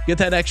 Get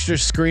that extra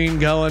screen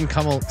going.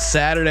 Come on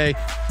Saturday.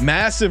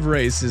 Massive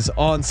races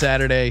on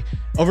Saturday.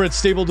 Over at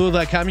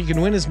StableDuel.com, you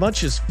can win as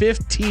much as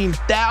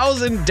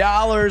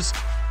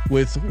 $15,000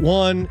 with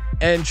one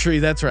entry.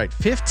 That's right,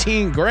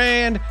 15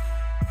 grand. If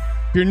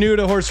you're new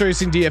to horse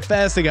racing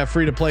DFS, they got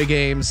free to play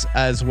games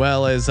as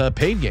well as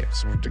paid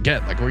games.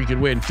 Again, like where you could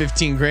win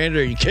 15 grand.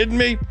 Are you kidding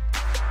me?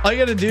 All you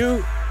got to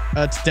do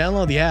to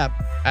download the app.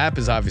 App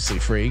is obviously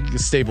free.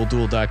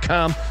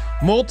 StableDuel.com.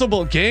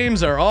 Multiple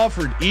games are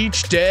offered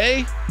each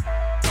day.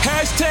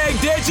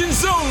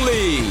 #Legends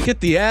only.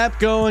 Get the app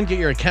going. Get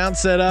your account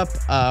set up.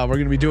 We're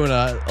going to be doing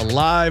a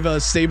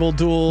live Stable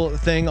Duel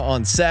thing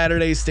on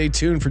Saturday. Stay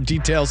tuned for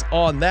details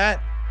on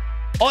that.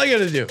 All you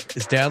got to do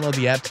is download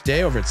the app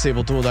today over at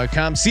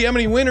StableDuel.com. See how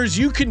many winners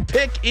you can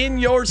pick in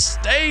your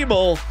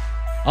stable.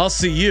 I'll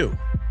see you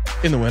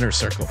in the winner's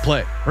circle.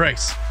 Play,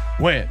 race,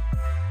 win.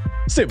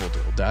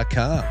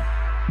 StableDuel.com.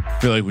 I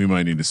feel like we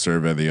might need to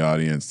survey the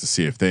audience to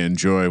see if they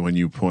enjoy when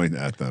you point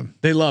at them.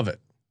 They love it.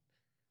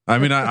 I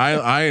mean,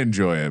 I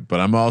enjoy it, but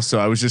I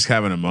was just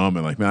having a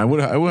moment like, man, I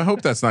would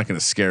hope that's not going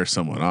to scare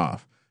someone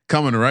off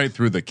coming right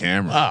through the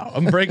camera. Oh,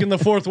 I'm breaking the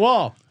fourth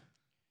wall.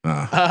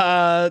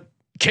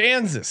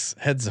 Kansas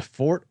heads to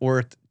Fort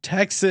Worth,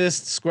 Texas,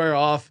 square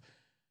off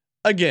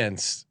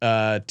against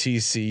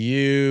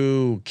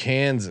TCU.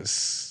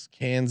 Kansas.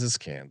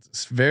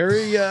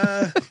 Very,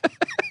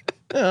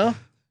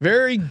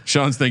 very.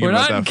 Sean's thinking we're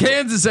about not that. in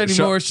Kansas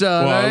anymore,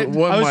 Sean. Right?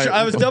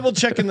 I was double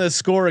checking the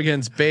score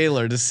against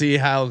Baylor to see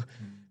how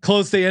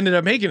close they ended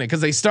up making it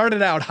because they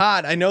started out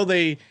hot. I know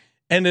they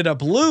ended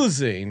up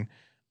losing.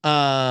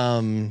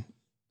 And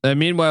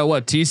meanwhile,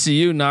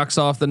 TCU knocks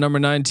off the number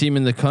 9 team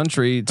in the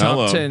country,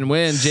 top 10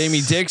 win.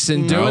 Jamie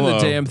Dixon doing the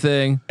damn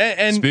thing.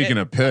 And speaking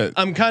of Pitt,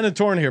 I'm kind of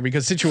torn here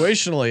because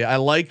situationally, I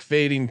like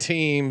fading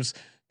teams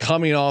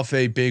coming off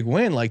a big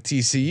win like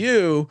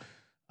TCU.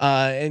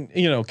 And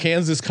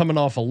Kansas coming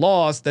off a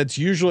loss, that's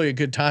usually a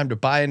good time to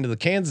buy into the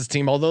Kansas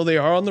team. Although they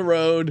are on the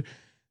road,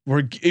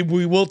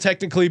 we will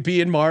technically be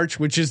in March,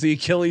 which is the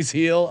Achilles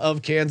heel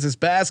of Kansas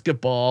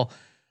basketball.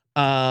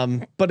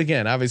 But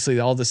again, obviously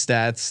all the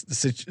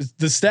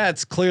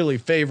stats clearly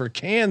favor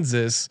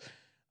Kansas,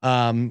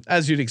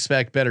 as you'd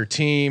expect, better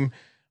team.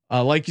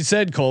 Like you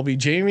said, Colby,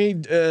 Jamie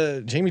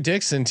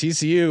Dixon,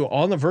 TCU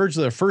on the verge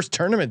of their first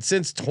tournament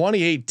since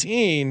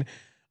 2018.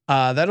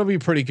 That'll be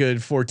pretty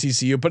good for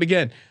TCU. But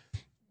again,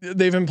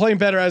 they've been playing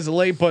better as of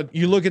late, but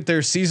you look at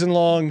their season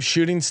long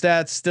shooting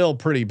stats, still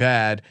pretty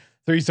bad.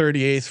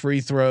 338th free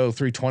throw,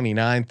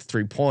 329th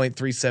 3-point,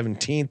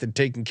 317th, and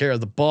taking care of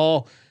the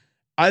ball.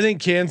 I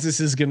think Kansas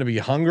is going to be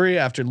hungry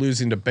after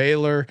losing to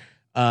Baylor.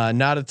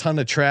 Not a ton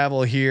of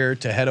travel here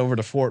to head over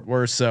to Fort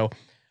Worth. So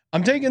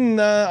I'm going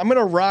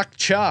to rock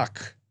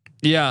chalk.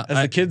 Yeah.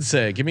 As the kids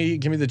say, give me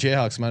the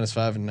Jayhawks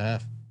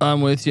 -5.5.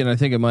 I'm with you, and I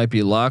think it might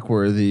be lock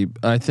worthy.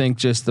 I think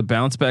just the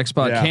bounce back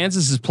spot. Yeah.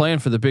 Kansas is playing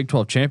for the Big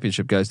 12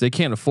 championship, guys. They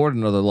can't afford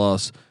another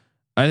loss.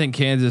 I think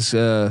Kansas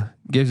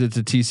gives it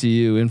to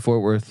TCU in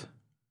Fort Worth.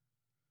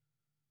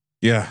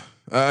 Yeah,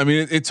 I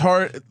mean it's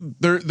hard.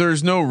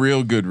 There's no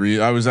real good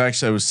I was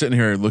sitting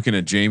here looking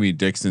at Jamie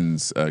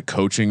Dixon's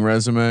coaching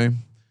resume,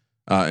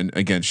 and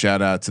again,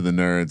 shout out to the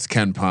nerds.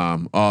 Ken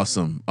Palm,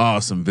 awesome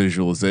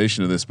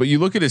visualization of this. But you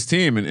look at his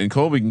team, and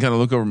Colby can kind of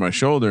look over my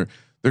shoulder.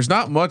 There's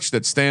not much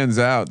that stands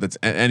out that's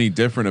any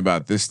different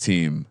about this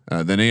team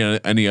than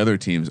any other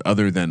teams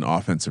other than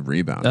offensive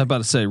rebounding. I'm about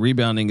to say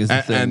rebounding is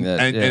the thing,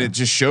 and it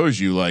just shows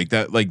you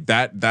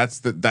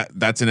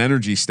that's an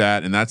energy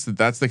stat, and that's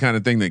the kind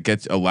of thing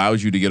that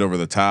allows you to get over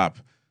the top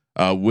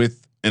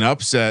with an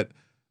upset.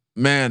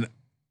 Man,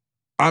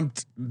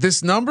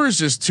 this number is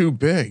just too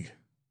big.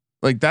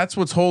 Like that's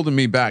what's holding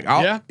me back.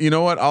 You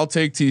know what? I'll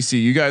take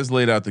TC. You guys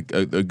laid out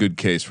a good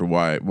case for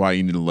why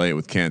you need to lay it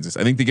with Kansas.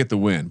 I think they get the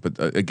win, but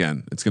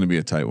again, it's going to be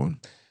a tight one.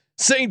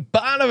 St.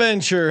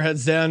 Bonaventure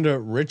heads down to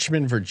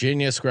Richmond,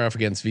 Virginia, square off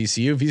against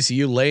VCU.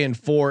 VCU laying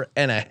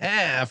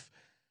 4.5.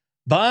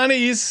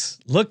 Bonnies,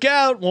 look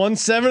out!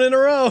 1-7 in a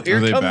row.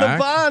 Here come the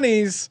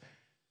Bonnies.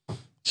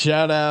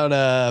 Shout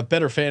out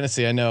Better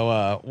Fantasy. I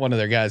know one of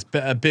their guys,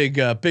 a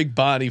big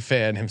Bonnie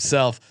fan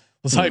himself,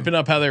 was hyping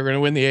up how they were going to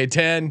win the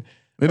A10.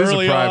 It is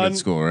a private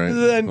school, right?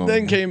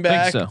 Then came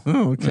back. So.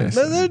 Oh, okay.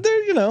 They're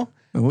they're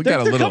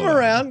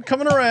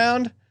coming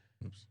around.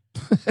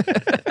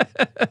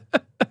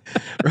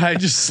 Right,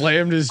 just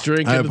slammed his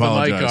drink into the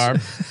mic arm.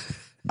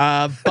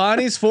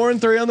 Bonnie's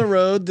 4-3 on the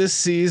road this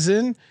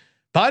season.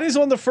 Bonnie's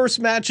won the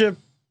first matchup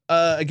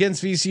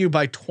against VCU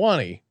by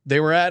 20. They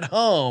were at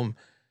home.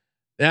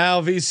 Now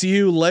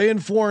VCU laying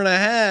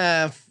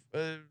 4.5.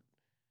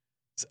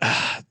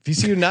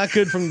 VCU not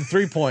good from the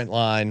 3-point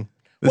line.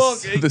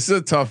 This is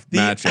a tough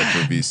matchup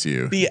for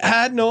VCU. The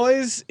ad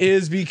noise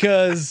is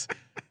because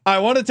I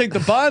want to take the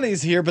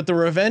Bonnies here, but the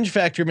revenge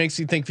factor makes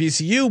me think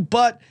VCU.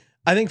 But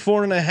I think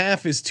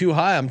 4.5 is too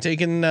high. I'm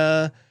taking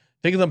the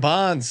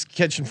Bonds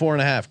catching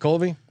 4.5.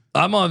 Colby,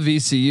 I'm on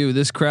VCU.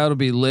 This crowd will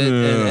be lit,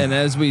 and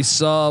as we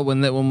saw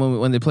when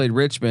they played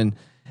Richmond,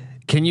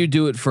 can you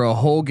do it for a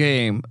whole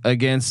game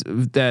against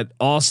that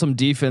awesome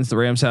defense the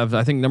Rams have?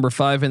 I think number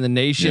 5 in the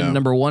nation,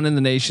 number 1 in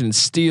the nation in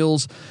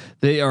steals.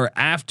 They are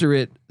after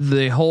it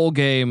the whole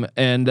game,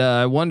 and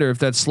I wonder if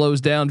that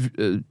slows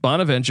down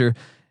Bonaventure.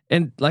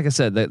 And like I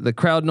said, the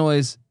crowd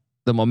noise,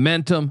 the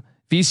momentum.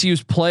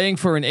 VCU's playing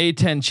for an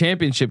A10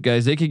 championship,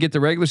 guys. They could get the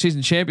regular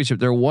season championship.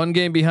 They're 1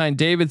 game behind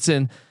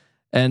Davidson,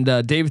 and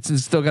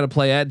Davidson's still got to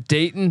play at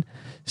Dayton.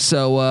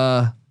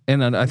 So.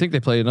 And I think they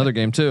play another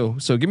game too.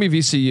 So give me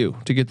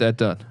VCU to get that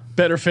done.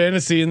 Better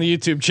Fantasy in the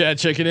YouTube chat.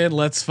 Check it in.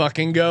 Let's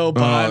fucking go,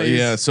 Bonnies.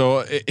 Yeah.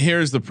 So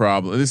here's the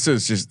problem. This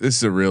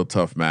is a real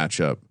tough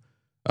matchup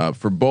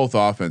for both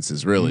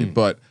offenses, really.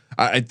 But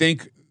I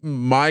think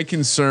my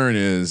concern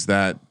is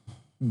that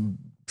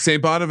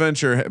St.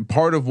 Bonaventure,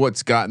 part of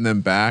what's gotten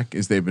them back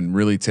is they've been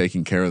really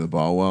taking care of the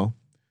ball well,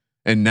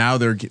 and now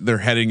they're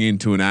heading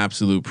into an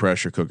absolute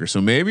pressure cooker.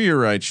 So maybe you're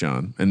right,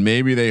 Sean, and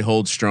maybe they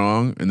hold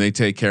strong and they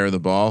take care of the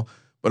ball.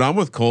 But I'm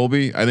with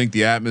Colby. I think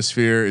the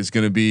atmosphere is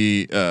going to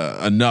be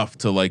enough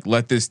to like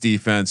let this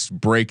defense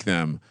break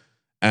them.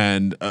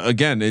 And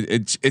again,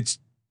 it's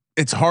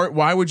hard.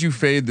 Why would you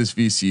fade this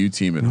VCU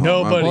team at home?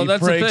 Nobody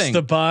breaks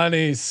the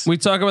Bonnies. We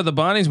talk about the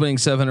Bonnies winning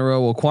 7 in a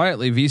row. Well,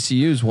 quietly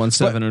VCU's won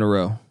 7 in a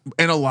row,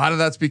 and a lot of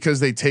that's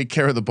because they take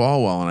care of the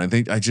ball well.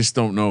 And I just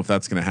don't know if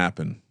that's going to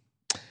happen.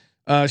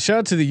 Shout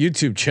out to the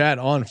YouTube chat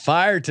on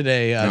fire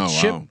today.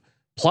 Chip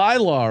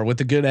Plylar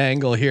with a good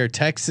angle here.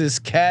 Texas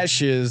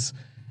cashes.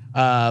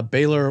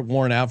 Baylor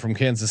worn out from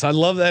Kansas. I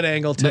love that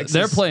angle. Texas.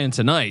 They're playing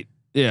tonight.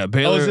 Yeah,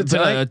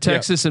 Baylor,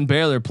 Texas and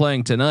Baylor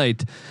playing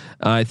tonight.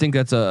 I think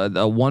that's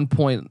a 1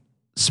 point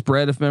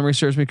spread if memory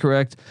serves me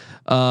correct.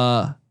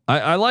 I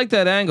like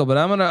that angle, but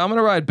I'm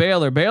gonna ride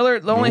Baylor.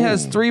 Baylor only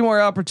has 3 more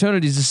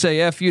opportunities to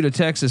say F you to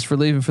Texas for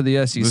leaving for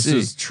the SEC. This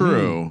is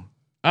true.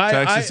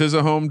 Texas is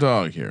a home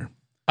dog here.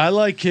 I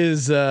like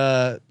his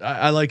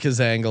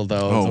angle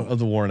though of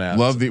the worn out.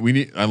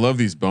 I love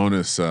these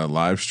bonus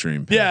live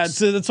stream picks. Yeah,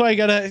 so that's why you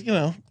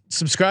gotta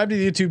subscribe to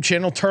the YouTube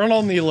channel, turn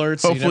on the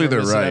alerts. Hopefully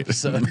they're right.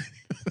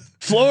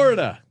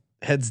 Florida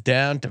heads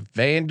down to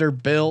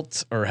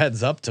Vanderbilt, or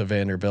heads up to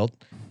Vanderbilt,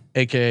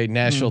 aka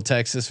Nashville,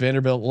 Texas.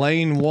 Vanderbilt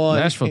lane 1.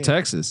 Nashville,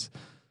 Texas.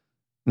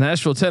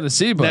 Nashville,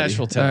 Tennessee, buddy.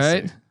 Nashville, Tennessee.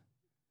 All right.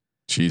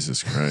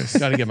 Jesus Christ.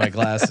 Got to get my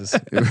glasses.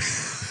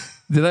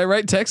 Did I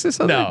write Texas?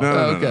 No.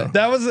 Okay.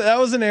 That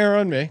was an error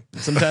on me.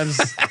 Sometimes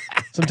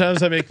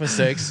I make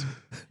mistakes.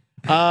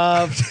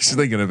 Just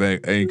thinking of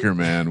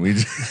Anchorman. We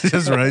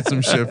just write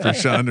some shit for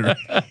Sean.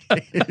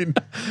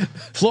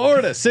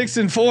 Florida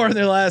 6-4 in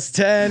their last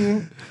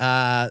 10.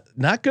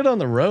 Not good on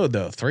the road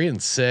though.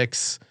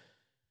 3-6.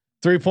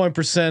 3-point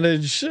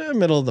percentage,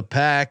 middle of the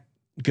pack.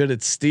 Good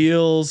at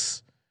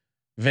steals.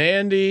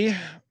 Vandy,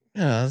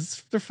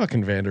 they're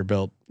fucking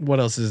Vanderbilt. What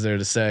else is there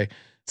to say?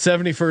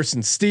 71st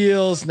in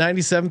steals,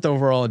 97th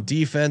overall in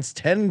defense,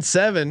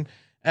 10-7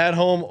 at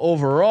home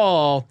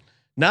overall.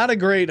 Not a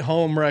great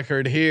home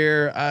record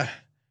here.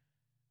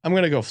 I'm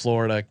gonna go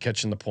Florida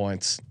catching the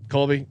points.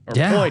 Colby, or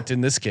point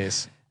in this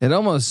case. It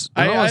almost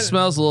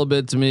smells a little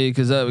bit to me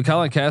because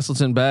Colin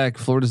Castleton back.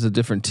 Florida's a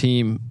different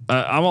team.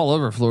 I'm all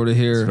over Florida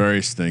here. It's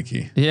very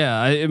stinky.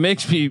 Yeah, it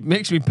makes me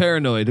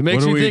paranoid. It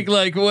makes me think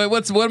like,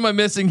 what am I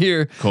missing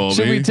here? Colby,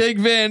 should we take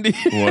Vandy?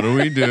 What do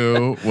we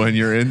do when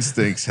your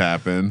instincts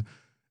happen?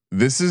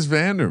 This is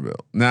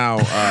Vanderbilt. Now,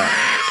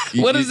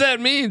 what does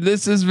that mean?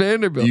 This is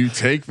Vanderbilt. You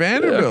take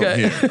Vanderbilt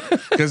here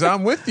because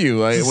I'm with you.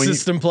 Like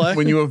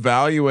when you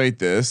evaluate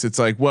this, it's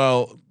like,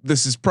 well,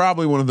 this is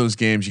probably one of those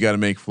games you got to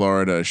make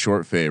Florida a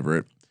short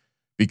favorite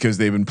because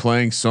they've been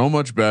playing so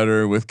much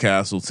better with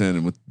Castleton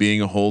and with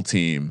being a whole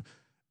team.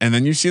 And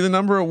then you see the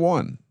number at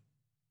 1.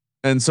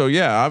 And so,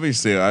 yeah,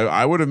 obviously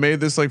I would have made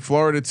this like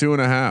Florida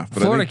 2.5.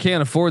 But Florida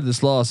can't afford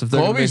this loss if they're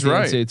going to make the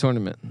NCAA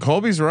tournament.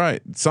 Colby's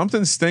right.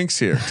 Something stinks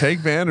here. Take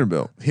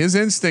Vanderbilt. His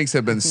instincts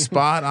have been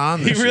spot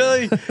on.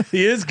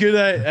 He is good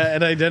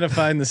at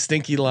identifying the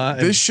stinky line.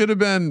 This should have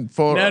been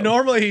photo. Now,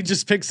 normally he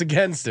just picks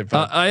against it.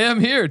 I am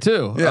here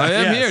too. Yeah. I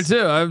am here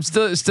too. I'm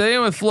still staying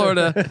with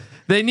Florida.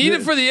 They need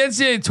it for the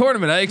NCAA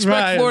tournament. I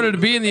expect Florida to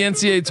be in the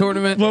NCAA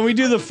tournament. When we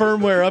do the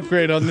firmware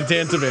upgrade on the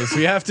database,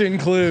 we have to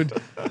include.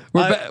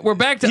 We're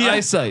back to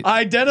eyesight.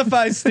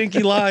 Identifies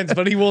stinky lines,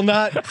 but he will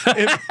not.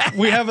 If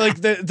we have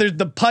like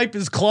the pipe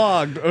is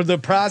clogged or the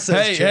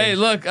process. Hey,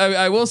 look,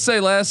 I will say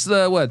last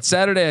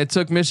Saturday I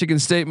took Michigan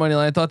State money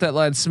line. I thought that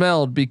line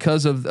smelled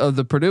because of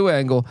the Purdue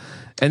angle.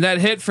 And that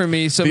hit for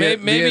me. So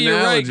maybe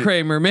you're right,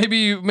 Kramer.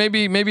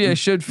 Maybe I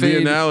should fade.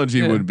 The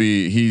analogy would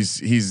be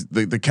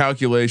the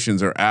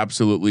calculations are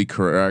absolutely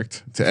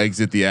correct to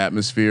exit the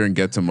atmosphere and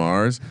get to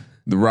Mars.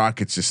 The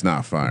rocket's just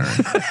not firing.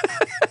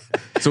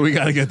 So we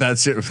got to get that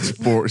shit Chip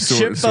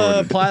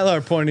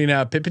Plylar pointing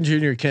out Pippen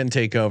Jr. can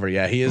take over.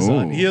 Yeah, he is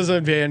on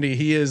Vandy.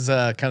 He is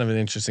kind of an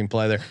interesting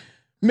play there.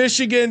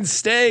 Michigan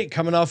State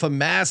coming off a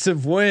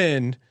massive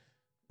win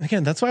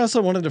again, that's why I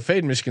also wanted to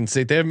fade Michigan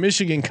State. They have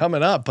Michigan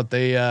coming up, but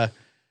they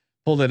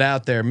pulled it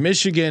out there.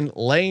 Michigan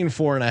laying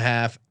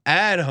 4.5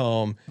 at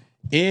home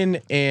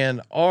in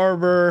Ann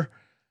Arbor.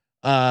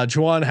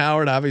 Juwan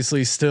Howard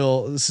obviously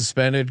still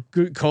suspended.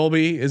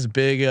 Colby is a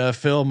big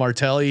Phil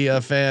Martelli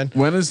fan.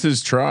 When is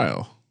his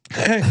trial?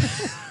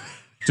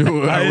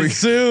 I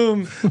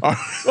assume.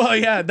 Well,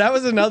 yeah, that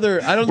was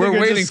another. I don't. We're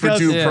think waiting for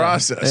due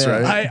process,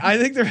 right? I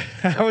think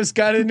I was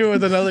got into it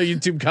with another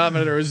YouTube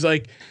commenter. It was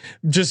like,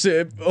 just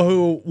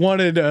who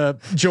wanted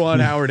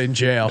Juwan Howard in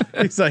jail.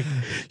 He's like,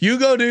 you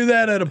go do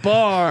that at a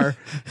bar,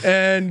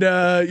 and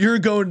you're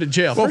going to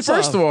jail. Well,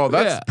 first of all,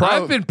 that's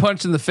I've been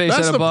punched in the face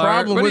that's at a the bar.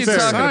 problem What with are you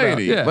talking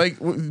society. about? Like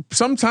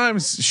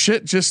sometimes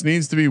shit just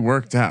needs to be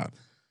worked out.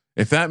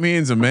 If that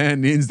means a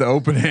man needs to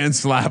open hand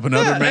slap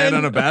another man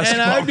on a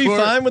basketball and I'd be court,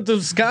 fine with the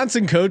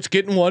Wisconsin coach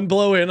getting one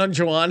blow in on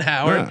Juwan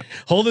Howard,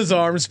 hold his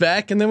arms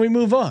back, and then we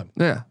move on.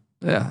 Yeah.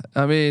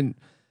 I mean,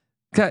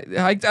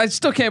 I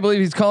still can't believe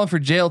he's calling for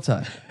jail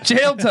time.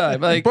 Jail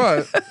time. Like,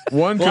 but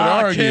one could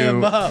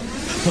argue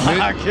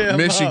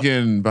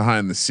Michigan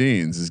behind the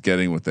scenes is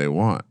getting what they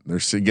want.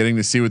 They're getting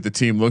to see what the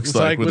team looks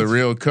like with a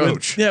real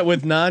coach.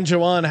 With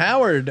non-Juwan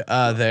Howard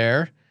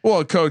there.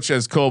 Well, a coach,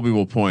 as Colby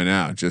will point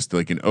out, just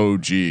like an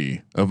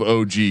OG of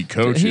OG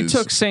coaches. He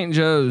took St.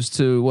 Joe's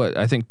to what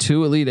I think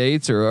 2 Elite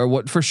Eights or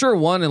what for sure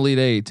 1 Elite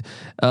Eight,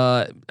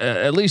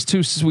 at least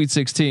 2 Sweet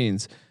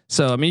 16s.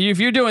 So I mean, if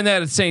you're doing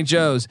that at St.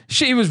 Joe's,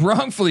 he was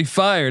wrongfully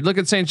fired. Look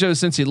at St. Joe's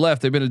since he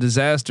left; they've been a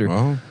disaster.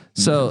 Well,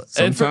 so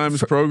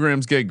sometimes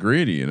programs get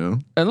greedy, you know.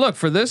 And look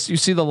for this. You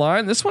see the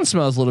line. This one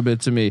smells a little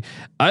bit to me.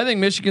 I think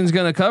Michigan's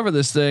going to cover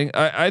this thing.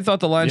 I thought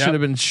the line should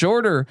have been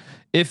shorter,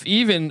 if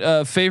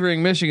even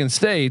favoring Michigan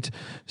State.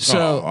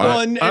 So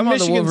and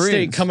Michigan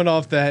State coming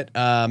off that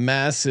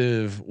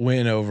massive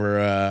win over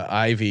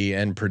Ivy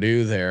and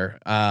Purdue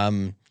there.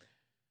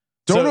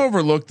 Don't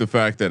overlook the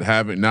fact that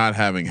not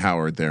having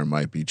Howard there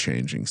might be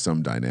changing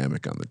some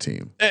dynamic on the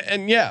team.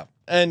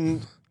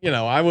 And you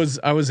know, I was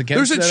against.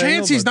 There's a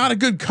chance he's not a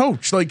good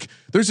coach. Like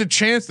there's a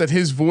chance that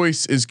his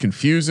voice is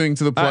confusing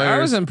to the players. I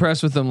was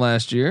impressed with him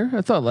last year.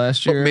 I thought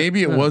last year, but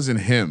maybe it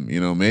wasn't him. You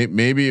know,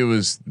 maybe it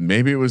was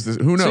this.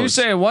 Who knows? So you're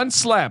saying one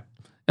slap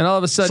and all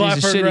of a sudden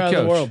he's a shitty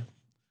coach.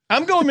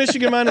 I'm going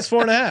Michigan minus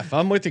 4.5.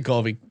 I'm with you,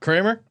 Colby.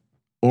 Kramer.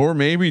 Or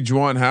maybe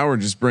Juwan Howard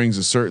just brings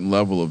a certain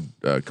level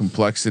of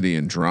complexity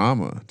and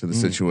drama to the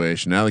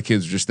situation. Now the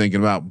kids are just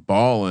thinking about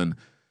balling.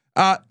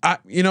 I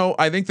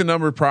think the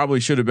number probably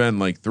should have been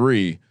like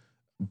 3,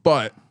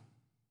 but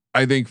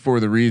I think for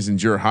the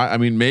reasons you're high. I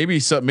mean, maybe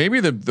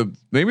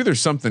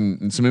there's some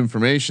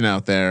information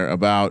out there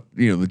about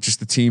just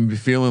the team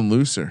feeling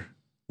looser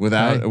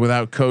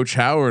without Coach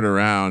Howard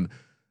around.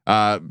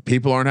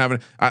 People aren't having.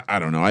 I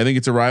don't know. I think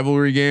it's a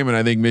rivalry game, and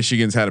I think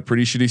Michigan's had a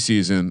pretty shitty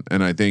season,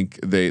 and I think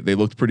they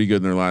looked pretty good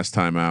in their last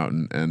time out.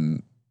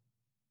 And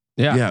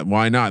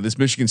why not? This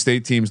Michigan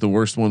State team's the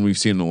worst one we've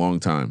seen in a long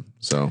time.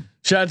 So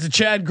shout out to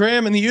Chad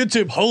Graham in the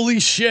YouTube.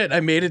 Holy shit! I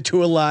made it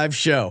to a live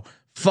show.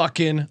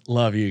 Fucking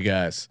love you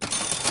guys.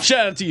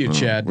 Shout out to you,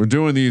 Chad. We're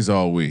doing these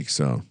all week,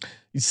 so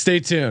stay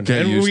tuned.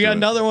 And we got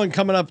another one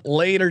coming up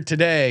later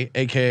today,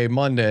 aka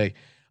Monday.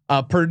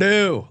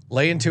 Purdue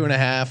laying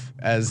 2.5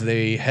 as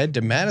they head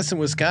to Madison,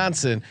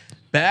 Wisconsin.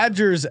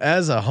 Badgers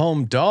as a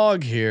home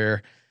dog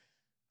here.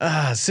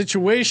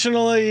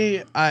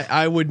 Situationally,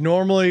 I would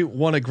normally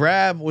want to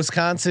grab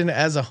Wisconsin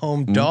as a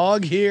home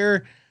dog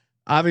here.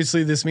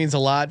 Obviously, this means a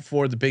lot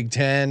for the Big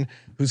Ten,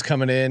 who's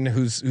coming in,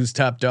 who's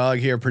top dog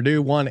here.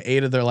 Purdue won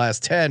 8 of their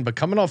last 10, but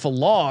coming off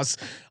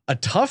a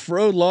tough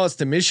road loss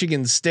to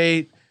Michigan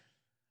State.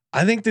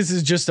 I think this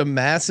is just a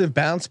massive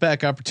bounce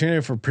back opportunity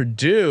for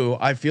Purdue.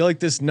 I feel like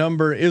this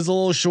number is a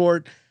little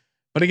short,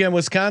 but again,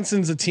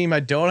 Wisconsin's a team I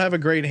don't have a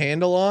great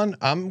handle on.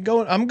 I'm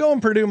going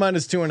Purdue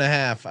minus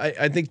 2.5.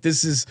 I think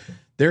this is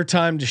their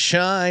time to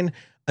shine.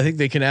 I think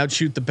they can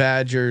outshoot the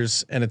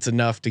Badgers, and it's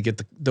enough to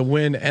get the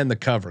win and the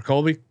cover.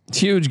 Colby,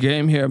 huge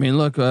game here. I mean,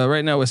 look,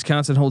 right now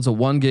Wisconsin holds a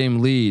 1-game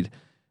lead.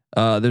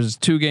 There's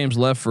 2 games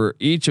left for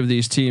each of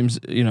these teams.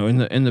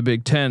 In the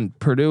Big Ten,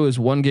 Purdue is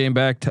 1 game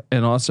back,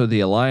 and also the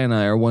Illini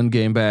are 1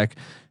 game back.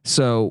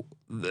 So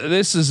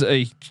this is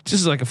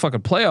like a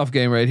fucking playoff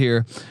game right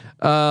here.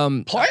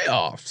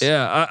 Playoffs.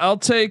 Yeah, I'll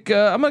take.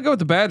 I'm gonna go with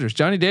the Badgers.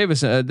 Johnny Davis.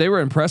 They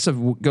were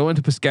impressive going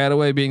to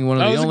Piscataway, being one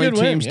of the only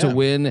teams to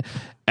win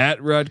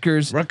at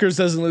Rutgers. Rutgers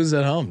doesn't lose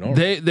at home.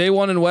 Normally. They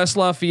won in West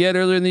Lafayette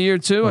earlier in the year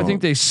too. I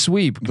think they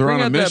sweep. Bring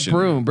out that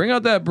broom. Bring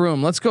out that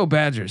broom. Let's go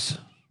Badgers.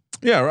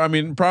 Yeah, I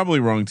mean, probably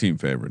wrong team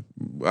favorite.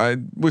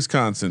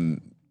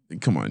 Wisconsin,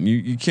 come on,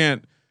 you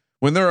can't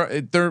when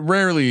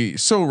they're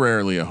so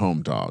rarely a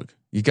home dog.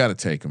 You got to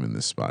take them in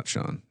this spot,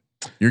 Sean.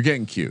 You're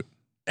getting cute.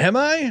 Am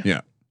I?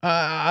 Yeah.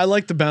 I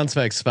like the bounce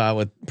back spot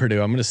with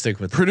Purdue. I'm going to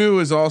stick with Purdue.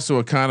 Is also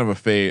a kind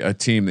of a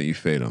team that you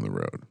fade on the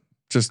road.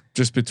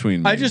 Just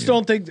between. I just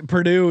don't think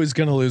Purdue is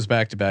going to lose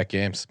back-to-back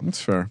games. That's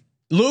fair.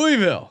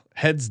 Louisville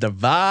heads to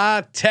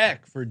Va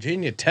Tech,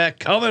 Virginia Tech,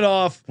 coming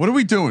off. What are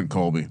we doing,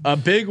 Colby? A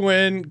big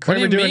win. What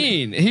do you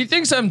mean? He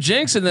thinks I'm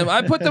jinxing them.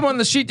 I put them on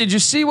the sheet. Did you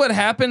see what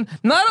happened?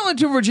 Not only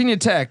to Virginia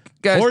Tech,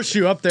 guys.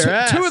 Horseshoe up their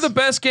ass. Two of the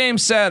best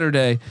games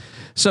Saturday.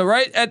 So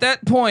right at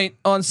that point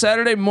on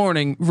Saturday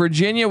morning,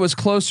 Virginia was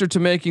closer to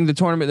making the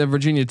tournament than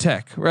Virginia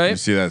Tech. Right? You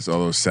see that's all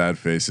those sad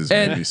faces.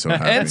 Made me so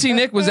happy. NC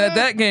Nick was at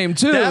that game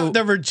too.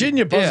 The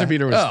Virginia buzzer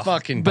beater was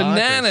fucking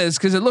bananas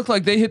because it looked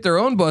like they hit their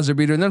own buzzer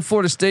beater, and then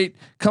Florida State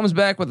comes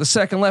back with the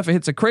second left and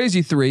hits a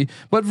crazy 3.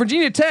 But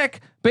Virginia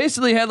Tech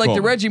basically had like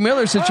the Reggie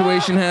Miller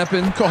situation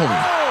happen.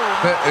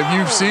 If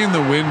you've seen the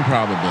win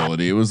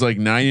probability, it was like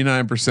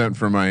 99%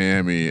 for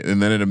Miami,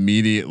 and then it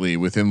immediately,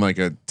 within like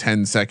a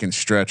 10-second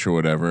stretch or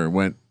whatever,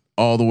 went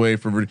all the way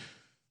for.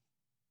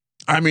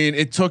 I mean,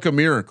 it took a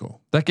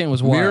miracle. That game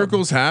was wild.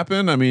 Miracles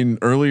happen. I mean,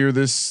 earlier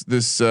this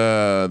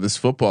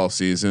football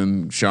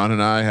season, Sean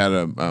and I had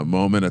a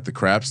moment at the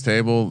craps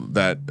table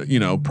that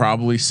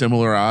probably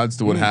similar odds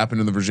to what happened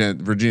in the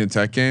Virginia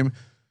Tech game,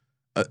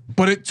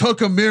 but it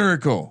took a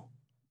miracle.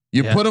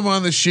 You put them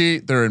on the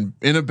sheet. They're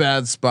in a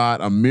bad spot.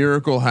 A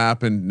miracle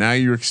happened. Now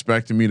you're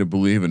expecting me to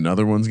believe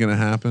another one's going to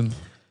happen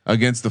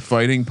against the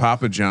Fighting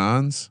Papa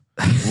Johns,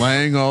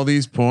 laying all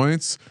these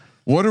points.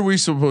 What are we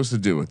supposed to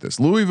do with this?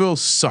 Louisville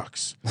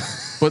sucks,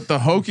 but the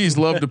Hokies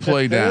love to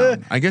play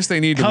down. I guess they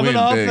need to win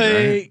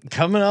big. Right?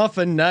 Coming off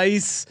a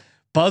nice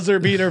buzzer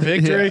beater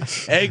victory,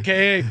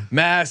 aka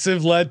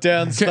massive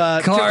letdown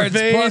spot. Cards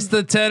plus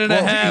the 10.5.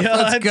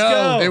 Let's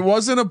go. It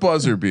wasn't a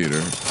buzzer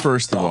beater,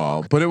 first of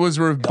all, but it was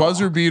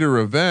buzzer beater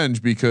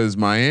revenge because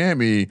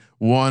Miami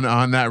won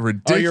on that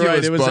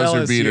ridiculous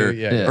buzzer beater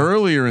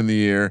earlier in the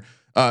year.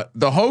 The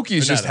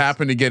Hokies just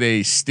happened to get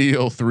a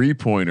steal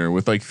 3-pointer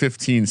with like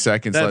 15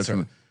 seconds left.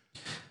 Right.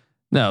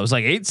 No, it was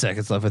like 8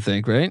 seconds left, I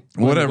think, right?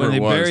 Whatever when they it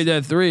was. buried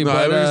that 3. No,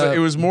 but it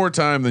was more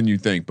time than you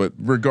think, but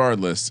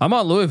regardless, I'm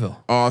on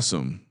Louisville.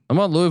 Awesome. I'm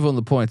on Louisville in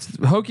the points.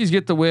 Hokies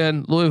get the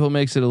win. Louisville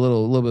makes it a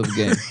little bit of a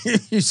game.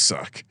 You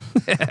suck.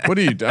 What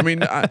do you? I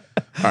mean, all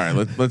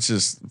right. Let's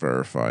just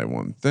verify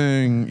one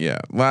thing. Yeah,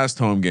 last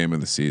home game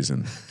of the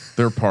season,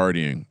 they're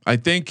partying.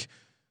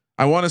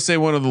 I want to say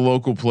one of the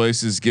local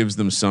places gives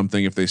them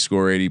something if they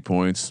score 80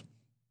 points.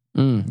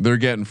 They're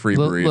getting free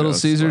burritos. Little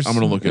Caesars. I'm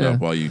going to look it up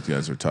while you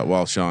guys are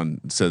while Sean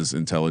says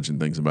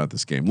intelligent things about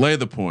this game. Lay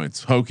the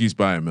points. Hokies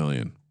by 1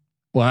 million.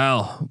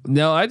 Wow.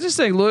 No, I just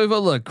think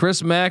Louisville. Look,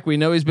 Chris Mack. We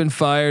know he's been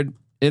fired.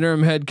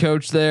 Interim head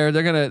coach there.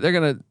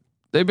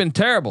 They've been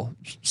terrible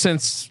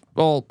since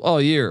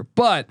all year.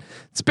 But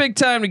it's big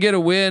time to get a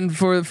win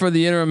for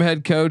the interim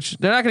head coach.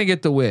 They're not going to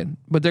get the win,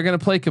 but they're going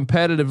to play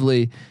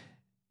competitively.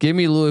 Give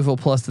me Louisville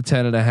plus the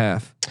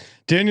 10.5.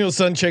 Daniel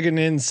Sun checking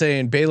in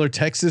saying Baylor,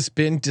 Texas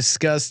been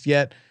discussed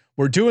yet.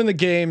 We're doing the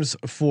games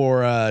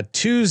for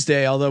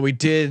Tuesday, although we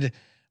did.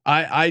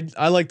 I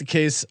like the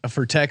case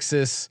for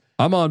Texas.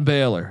 I'm on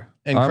Baylor.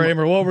 And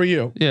Kramer, what were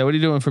you? Yeah, what are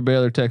you doing for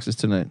Baylor, Texas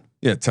tonight?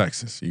 Yeah,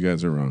 Texas. You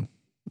guys are wrong.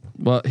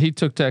 Well, he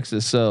took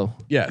Texas, so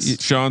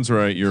yes. Sean's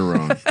right. You're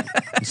wrong.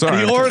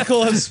 Sorry, the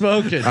Oracle has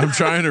spoken. I'm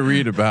trying to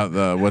read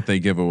about what they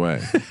give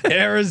away.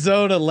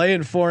 Arizona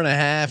laying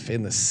 4.5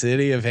 in the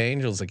City of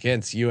Angels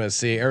against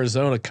USC.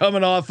 Arizona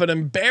coming off an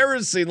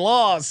embarrassing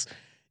loss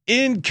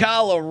in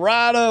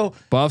Colorado.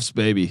 Buffs,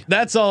 baby.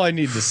 That's all I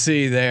need to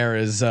see. There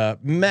is a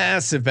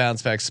massive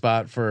bounce back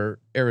spot for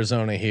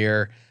Arizona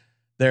here.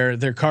 Their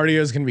cardio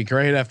is going to be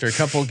great after a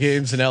couple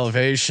games in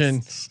elevation.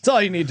 That's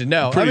all you need to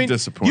know. Pretty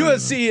disappointing.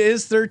 USC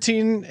is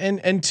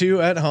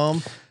 13-2 at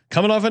home,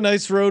 coming off a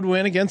nice road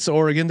win against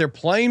Oregon. They're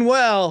playing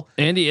well.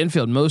 Andy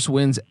Enfield, most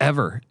wins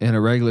ever in a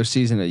regular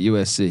season at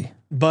USC.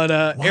 But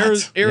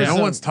Arizona,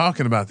 no one's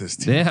talking about this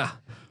team. Yeah,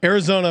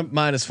 Arizona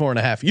minus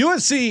 4.5.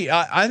 USC,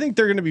 I think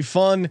they're going to be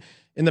fun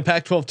in the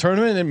Pac-12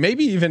 tournament and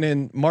maybe even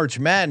in March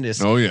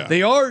Madness. Oh yeah,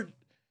 they are.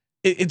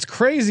 It's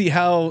crazy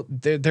how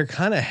they're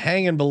kind of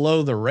hanging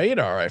below the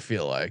radar. I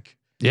feel like.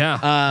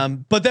 Yeah.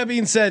 But that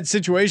being said,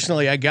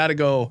 situationally, I got to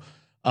go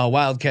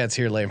Wildcats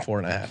here, laying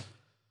 4.5.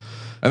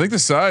 I think the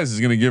size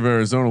is going to give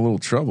Arizona a little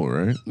trouble,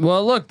 right?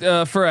 Well, look,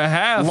 for a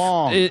half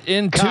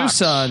in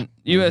Tucson,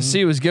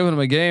 USC was giving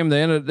them a game.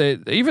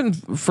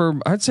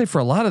 I'd say for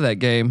a lot of that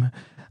game,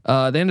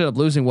 they ended up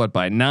losing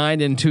by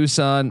 9 in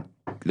Tucson.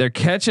 They're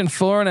catching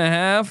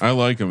 4.5. I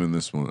like them in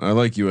this one. I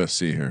like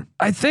USC here.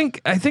 I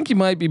think you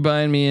might be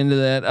buying me into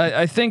that.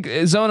 I think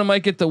Zona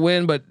might get the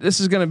win, but this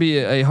is going to be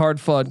a hard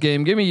fought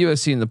game. Give me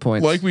USC in the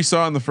points. Like we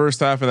saw in the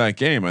first half of that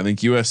game, I think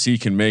USC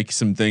can make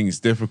some things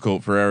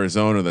difficult for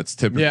Arizona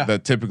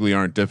that typically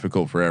aren't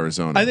difficult for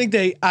Arizona. I think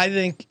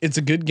it's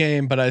a good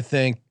game, but I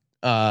think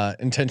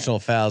intentional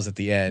fouls at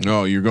the end.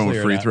 Oh, you're going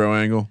free throw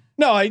angle?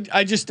 No, I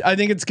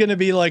think it's going to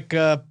be like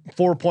a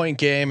 4-point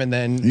game, and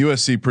then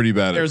USC pretty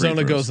bad.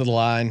 Arizona goes to the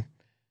line.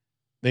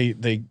 They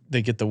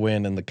get the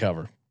win and the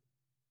cover.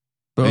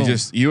 Boom.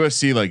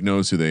 USC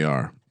knows who they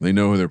are. They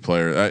know who their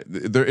player.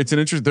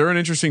 They're an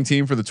interesting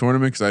team for the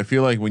tournament because I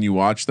feel like when you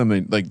watch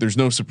them, there's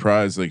no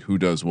surprise who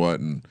does what,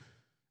 and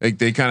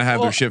They kind of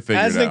have their shit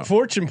figured as out. Nick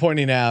Fortune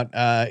pointing out,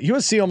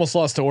 USC almost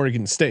lost to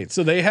Oregon State,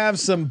 so they have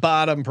some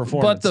bottom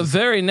performances. But the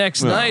very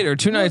next night or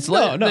 2 nights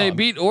later, they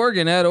beat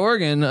Oregon at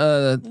Oregon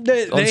on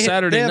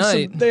Saturday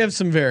night. They have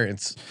some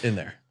variance in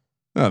there.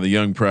 Oh, the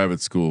young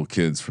private school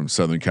kids from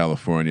Southern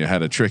California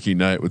had a tricky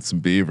night with some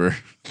beaver.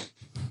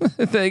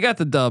 They got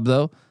the dub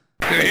though.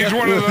 He's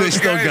one of They those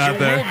still guys got who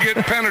there. will get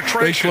They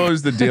penetration.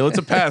 closed the deal. It's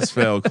a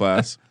pass-fail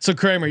class. So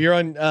Kramer, you're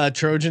on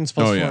Trojans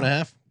plus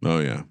 4.5. Oh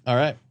yeah. All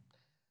right.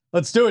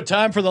 Let's do it.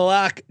 Time for the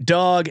lock,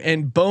 dog,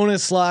 and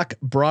bonus lock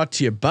brought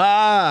to you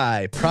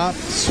by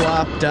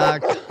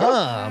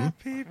PropSwap.com.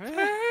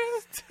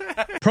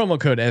 Promo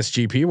code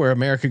SGP, where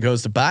America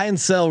goes to buy and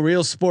sell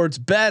real sports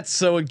bets.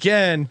 So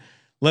again,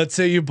 let's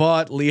say you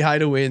bought Lehigh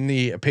to win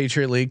the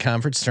Patriot League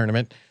Conference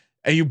Tournament,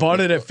 and you bought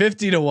it at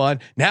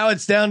 50-1. Now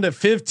it's down to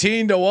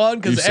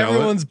 15-1 because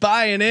everyone's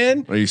buying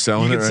in. Are you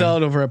selling it? You can sell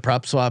it over at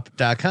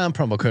PropSwap.com.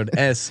 Promo code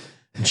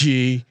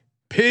SGP.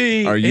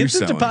 Are you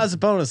Instant selling? deposit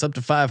bonus up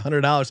to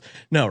 $500.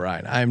 No,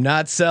 Ryan, I'm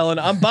not selling.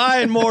 I'm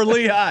buying more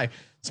Lehigh.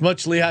 As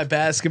much Lehigh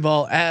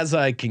basketball as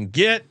I can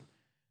get.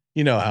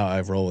 You know how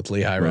I roll with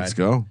Lehigh, Ryan. Let's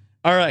go.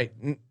 All right.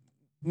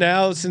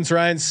 Now, since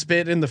Ryan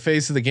spit in the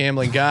face of the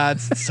gambling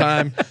gods, it's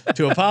time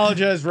to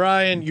apologize.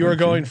 Ryan, you are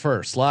going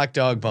first. Lock,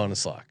 dog,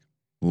 bonus lock.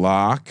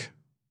 Lock.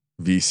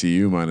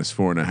 VCU minus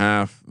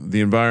 4.5.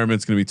 The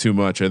environment's going to be too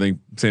much. I think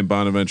St.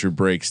 Bonaventure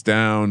breaks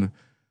down.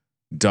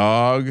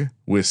 Dog.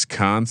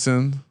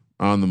 Wisconsin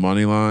on the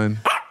money line.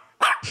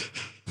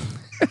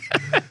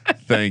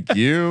 Thank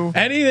you.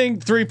 Anything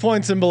 3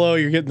 points and below,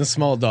 you're getting the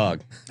small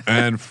dog.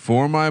 And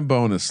for my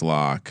bonus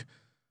lock,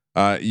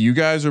 you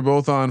guys are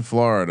both on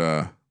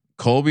Florida.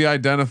 Colby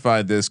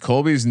identified this.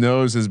 Colby's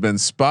nose has been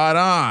spot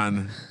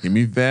on. Give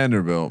me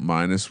Vanderbilt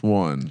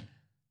 -1.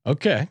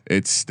 Okay.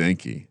 It's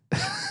stinky.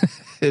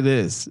 It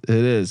is. It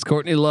is.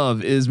 Courtney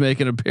Love is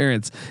making an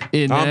appearance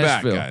in Nashville. I'm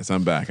back, guys.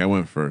 I'm back. I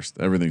went first.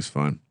 Everything's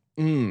fine.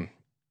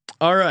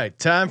 All right.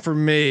 Time for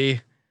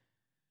me.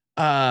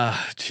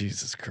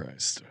 Jesus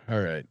Christ. All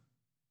right.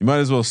 You might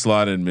as well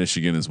slot in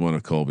Michigan as one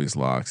of Colby's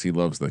locks. He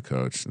loves the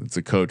coach. It's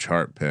a Coach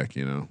Hart pick,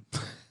 you know.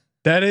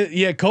 That is,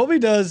 yeah. Colby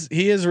does.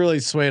 He is really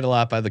swayed a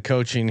lot by the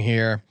coaching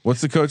here. What's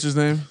the coach's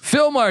name?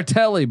 Phil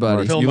Martelli,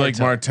 buddy. Phil you Martelli. like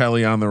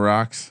Martelli on the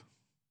rocks?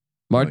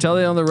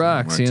 Martelli on the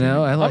rocks. Martelli. You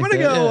know, I like. I'm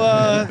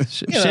gonna that. go.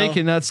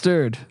 Shaken, not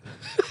stirred.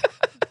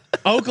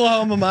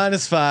 Oklahoma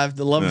 -5.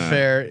 The love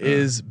affair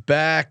is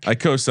back. I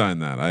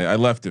co-signed that. I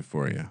left it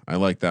for you. I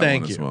like that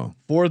Thank one you. as well.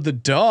 For the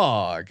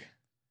dog.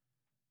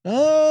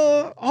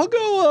 I'll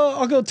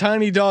go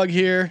tiny dog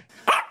here.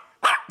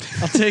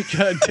 I'll take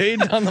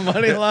Dayton on the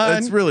money line.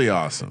 That's really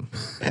awesome.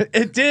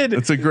 It did.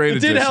 It's a great.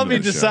 It did help me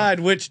addition to the show. decide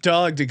which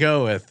dog to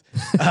go with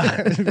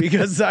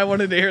because I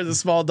wanted to hear the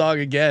small dog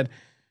again.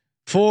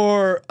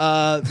 For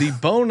the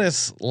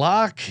bonus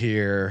lock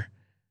here,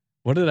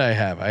 what did I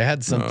have? I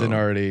had something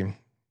already.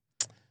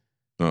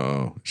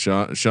 Oh,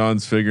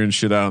 Sean's figuring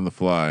shit out on the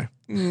fly.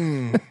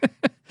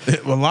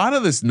 A lot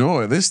of this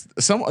noise.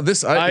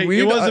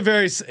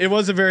 It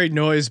was a very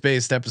noise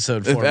based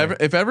episode. For me.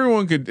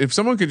 If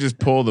someone could just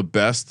pull the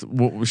best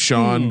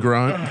Sean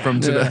grunt from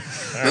today.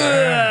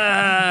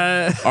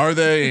 Are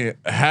they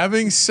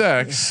having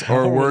sex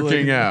or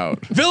working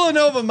out?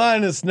 Villanova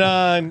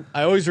 -9.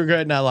 I always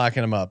regret not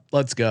locking them up.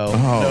 Let's go.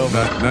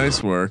 Oh,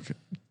 nice work.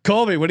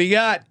 Colby, what do you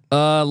got?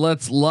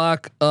 Let's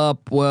lock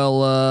up. Well,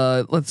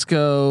 let's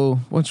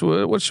go. What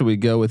should we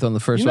go with on the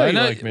first You know one?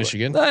 you like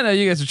Michigan. I know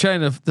you guys are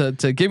trying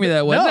to give me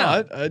that one.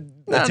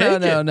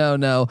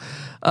 No.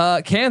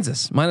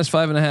 Kansas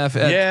 -5.5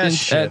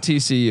 at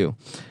TCU.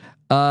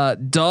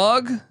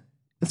 Dog.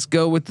 Let's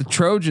go with the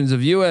Trojans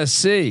of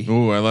USC.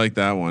 Ooh, I like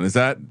that one. Is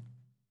that?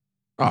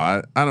 Oh,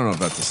 I don't know if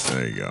that's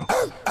there you go.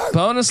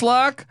 Bonus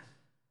lock.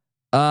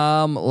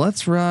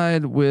 Let's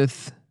ride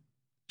with.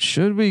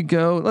 Should we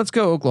go? Let's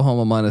go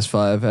Oklahoma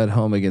 -5 at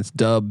home against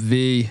Dub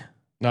V.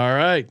 All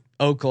right,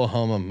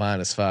 Oklahoma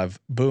 -5.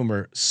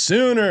 Boomer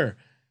Sooner.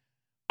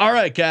 All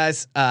right,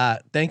 guys.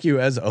 Thank you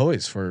as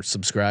always for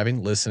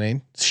subscribing,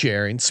 listening,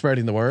 sharing,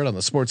 spreading the word on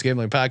the Sports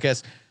Gambling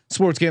Podcast,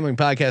 Sports Gambling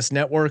Podcast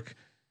Network.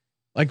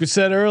 Like we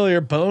said earlier,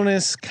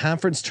 bonus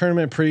conference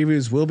tournament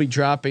previews will be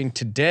dropping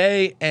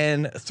today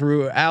and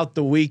throughout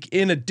the week.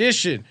 In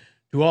addition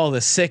to all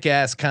the sick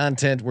ass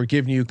content we're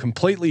giving you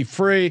completely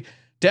free.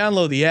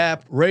 Download the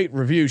app, rate,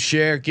 review,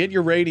 share, get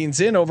your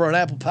ratings in over on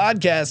Apple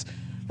Podcasts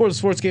for the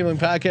Sports Gambling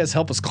Podcast.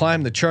 Help us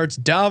climb the charts,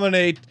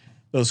 dominate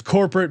those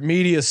corporate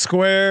media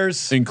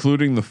squares,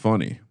 including the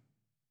funny,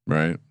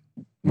 right?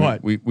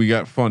 What we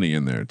got funny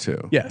in there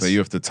too. Yes, that you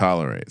have to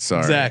tolerate.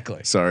 Sorry,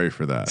 exactly. Sorry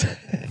for that.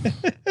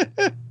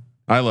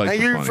 I like.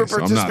 Thank you for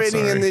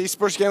participating in the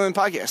Sports Gambling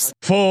Podcast.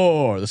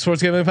 For the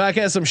Sports Gambling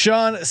Podcast, I'm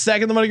Sean,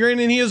 stacking the money green,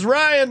 and he is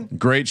Ryan.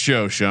 Great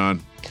show,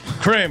 Sean.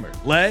 Kramer,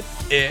 let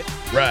it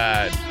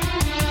ride.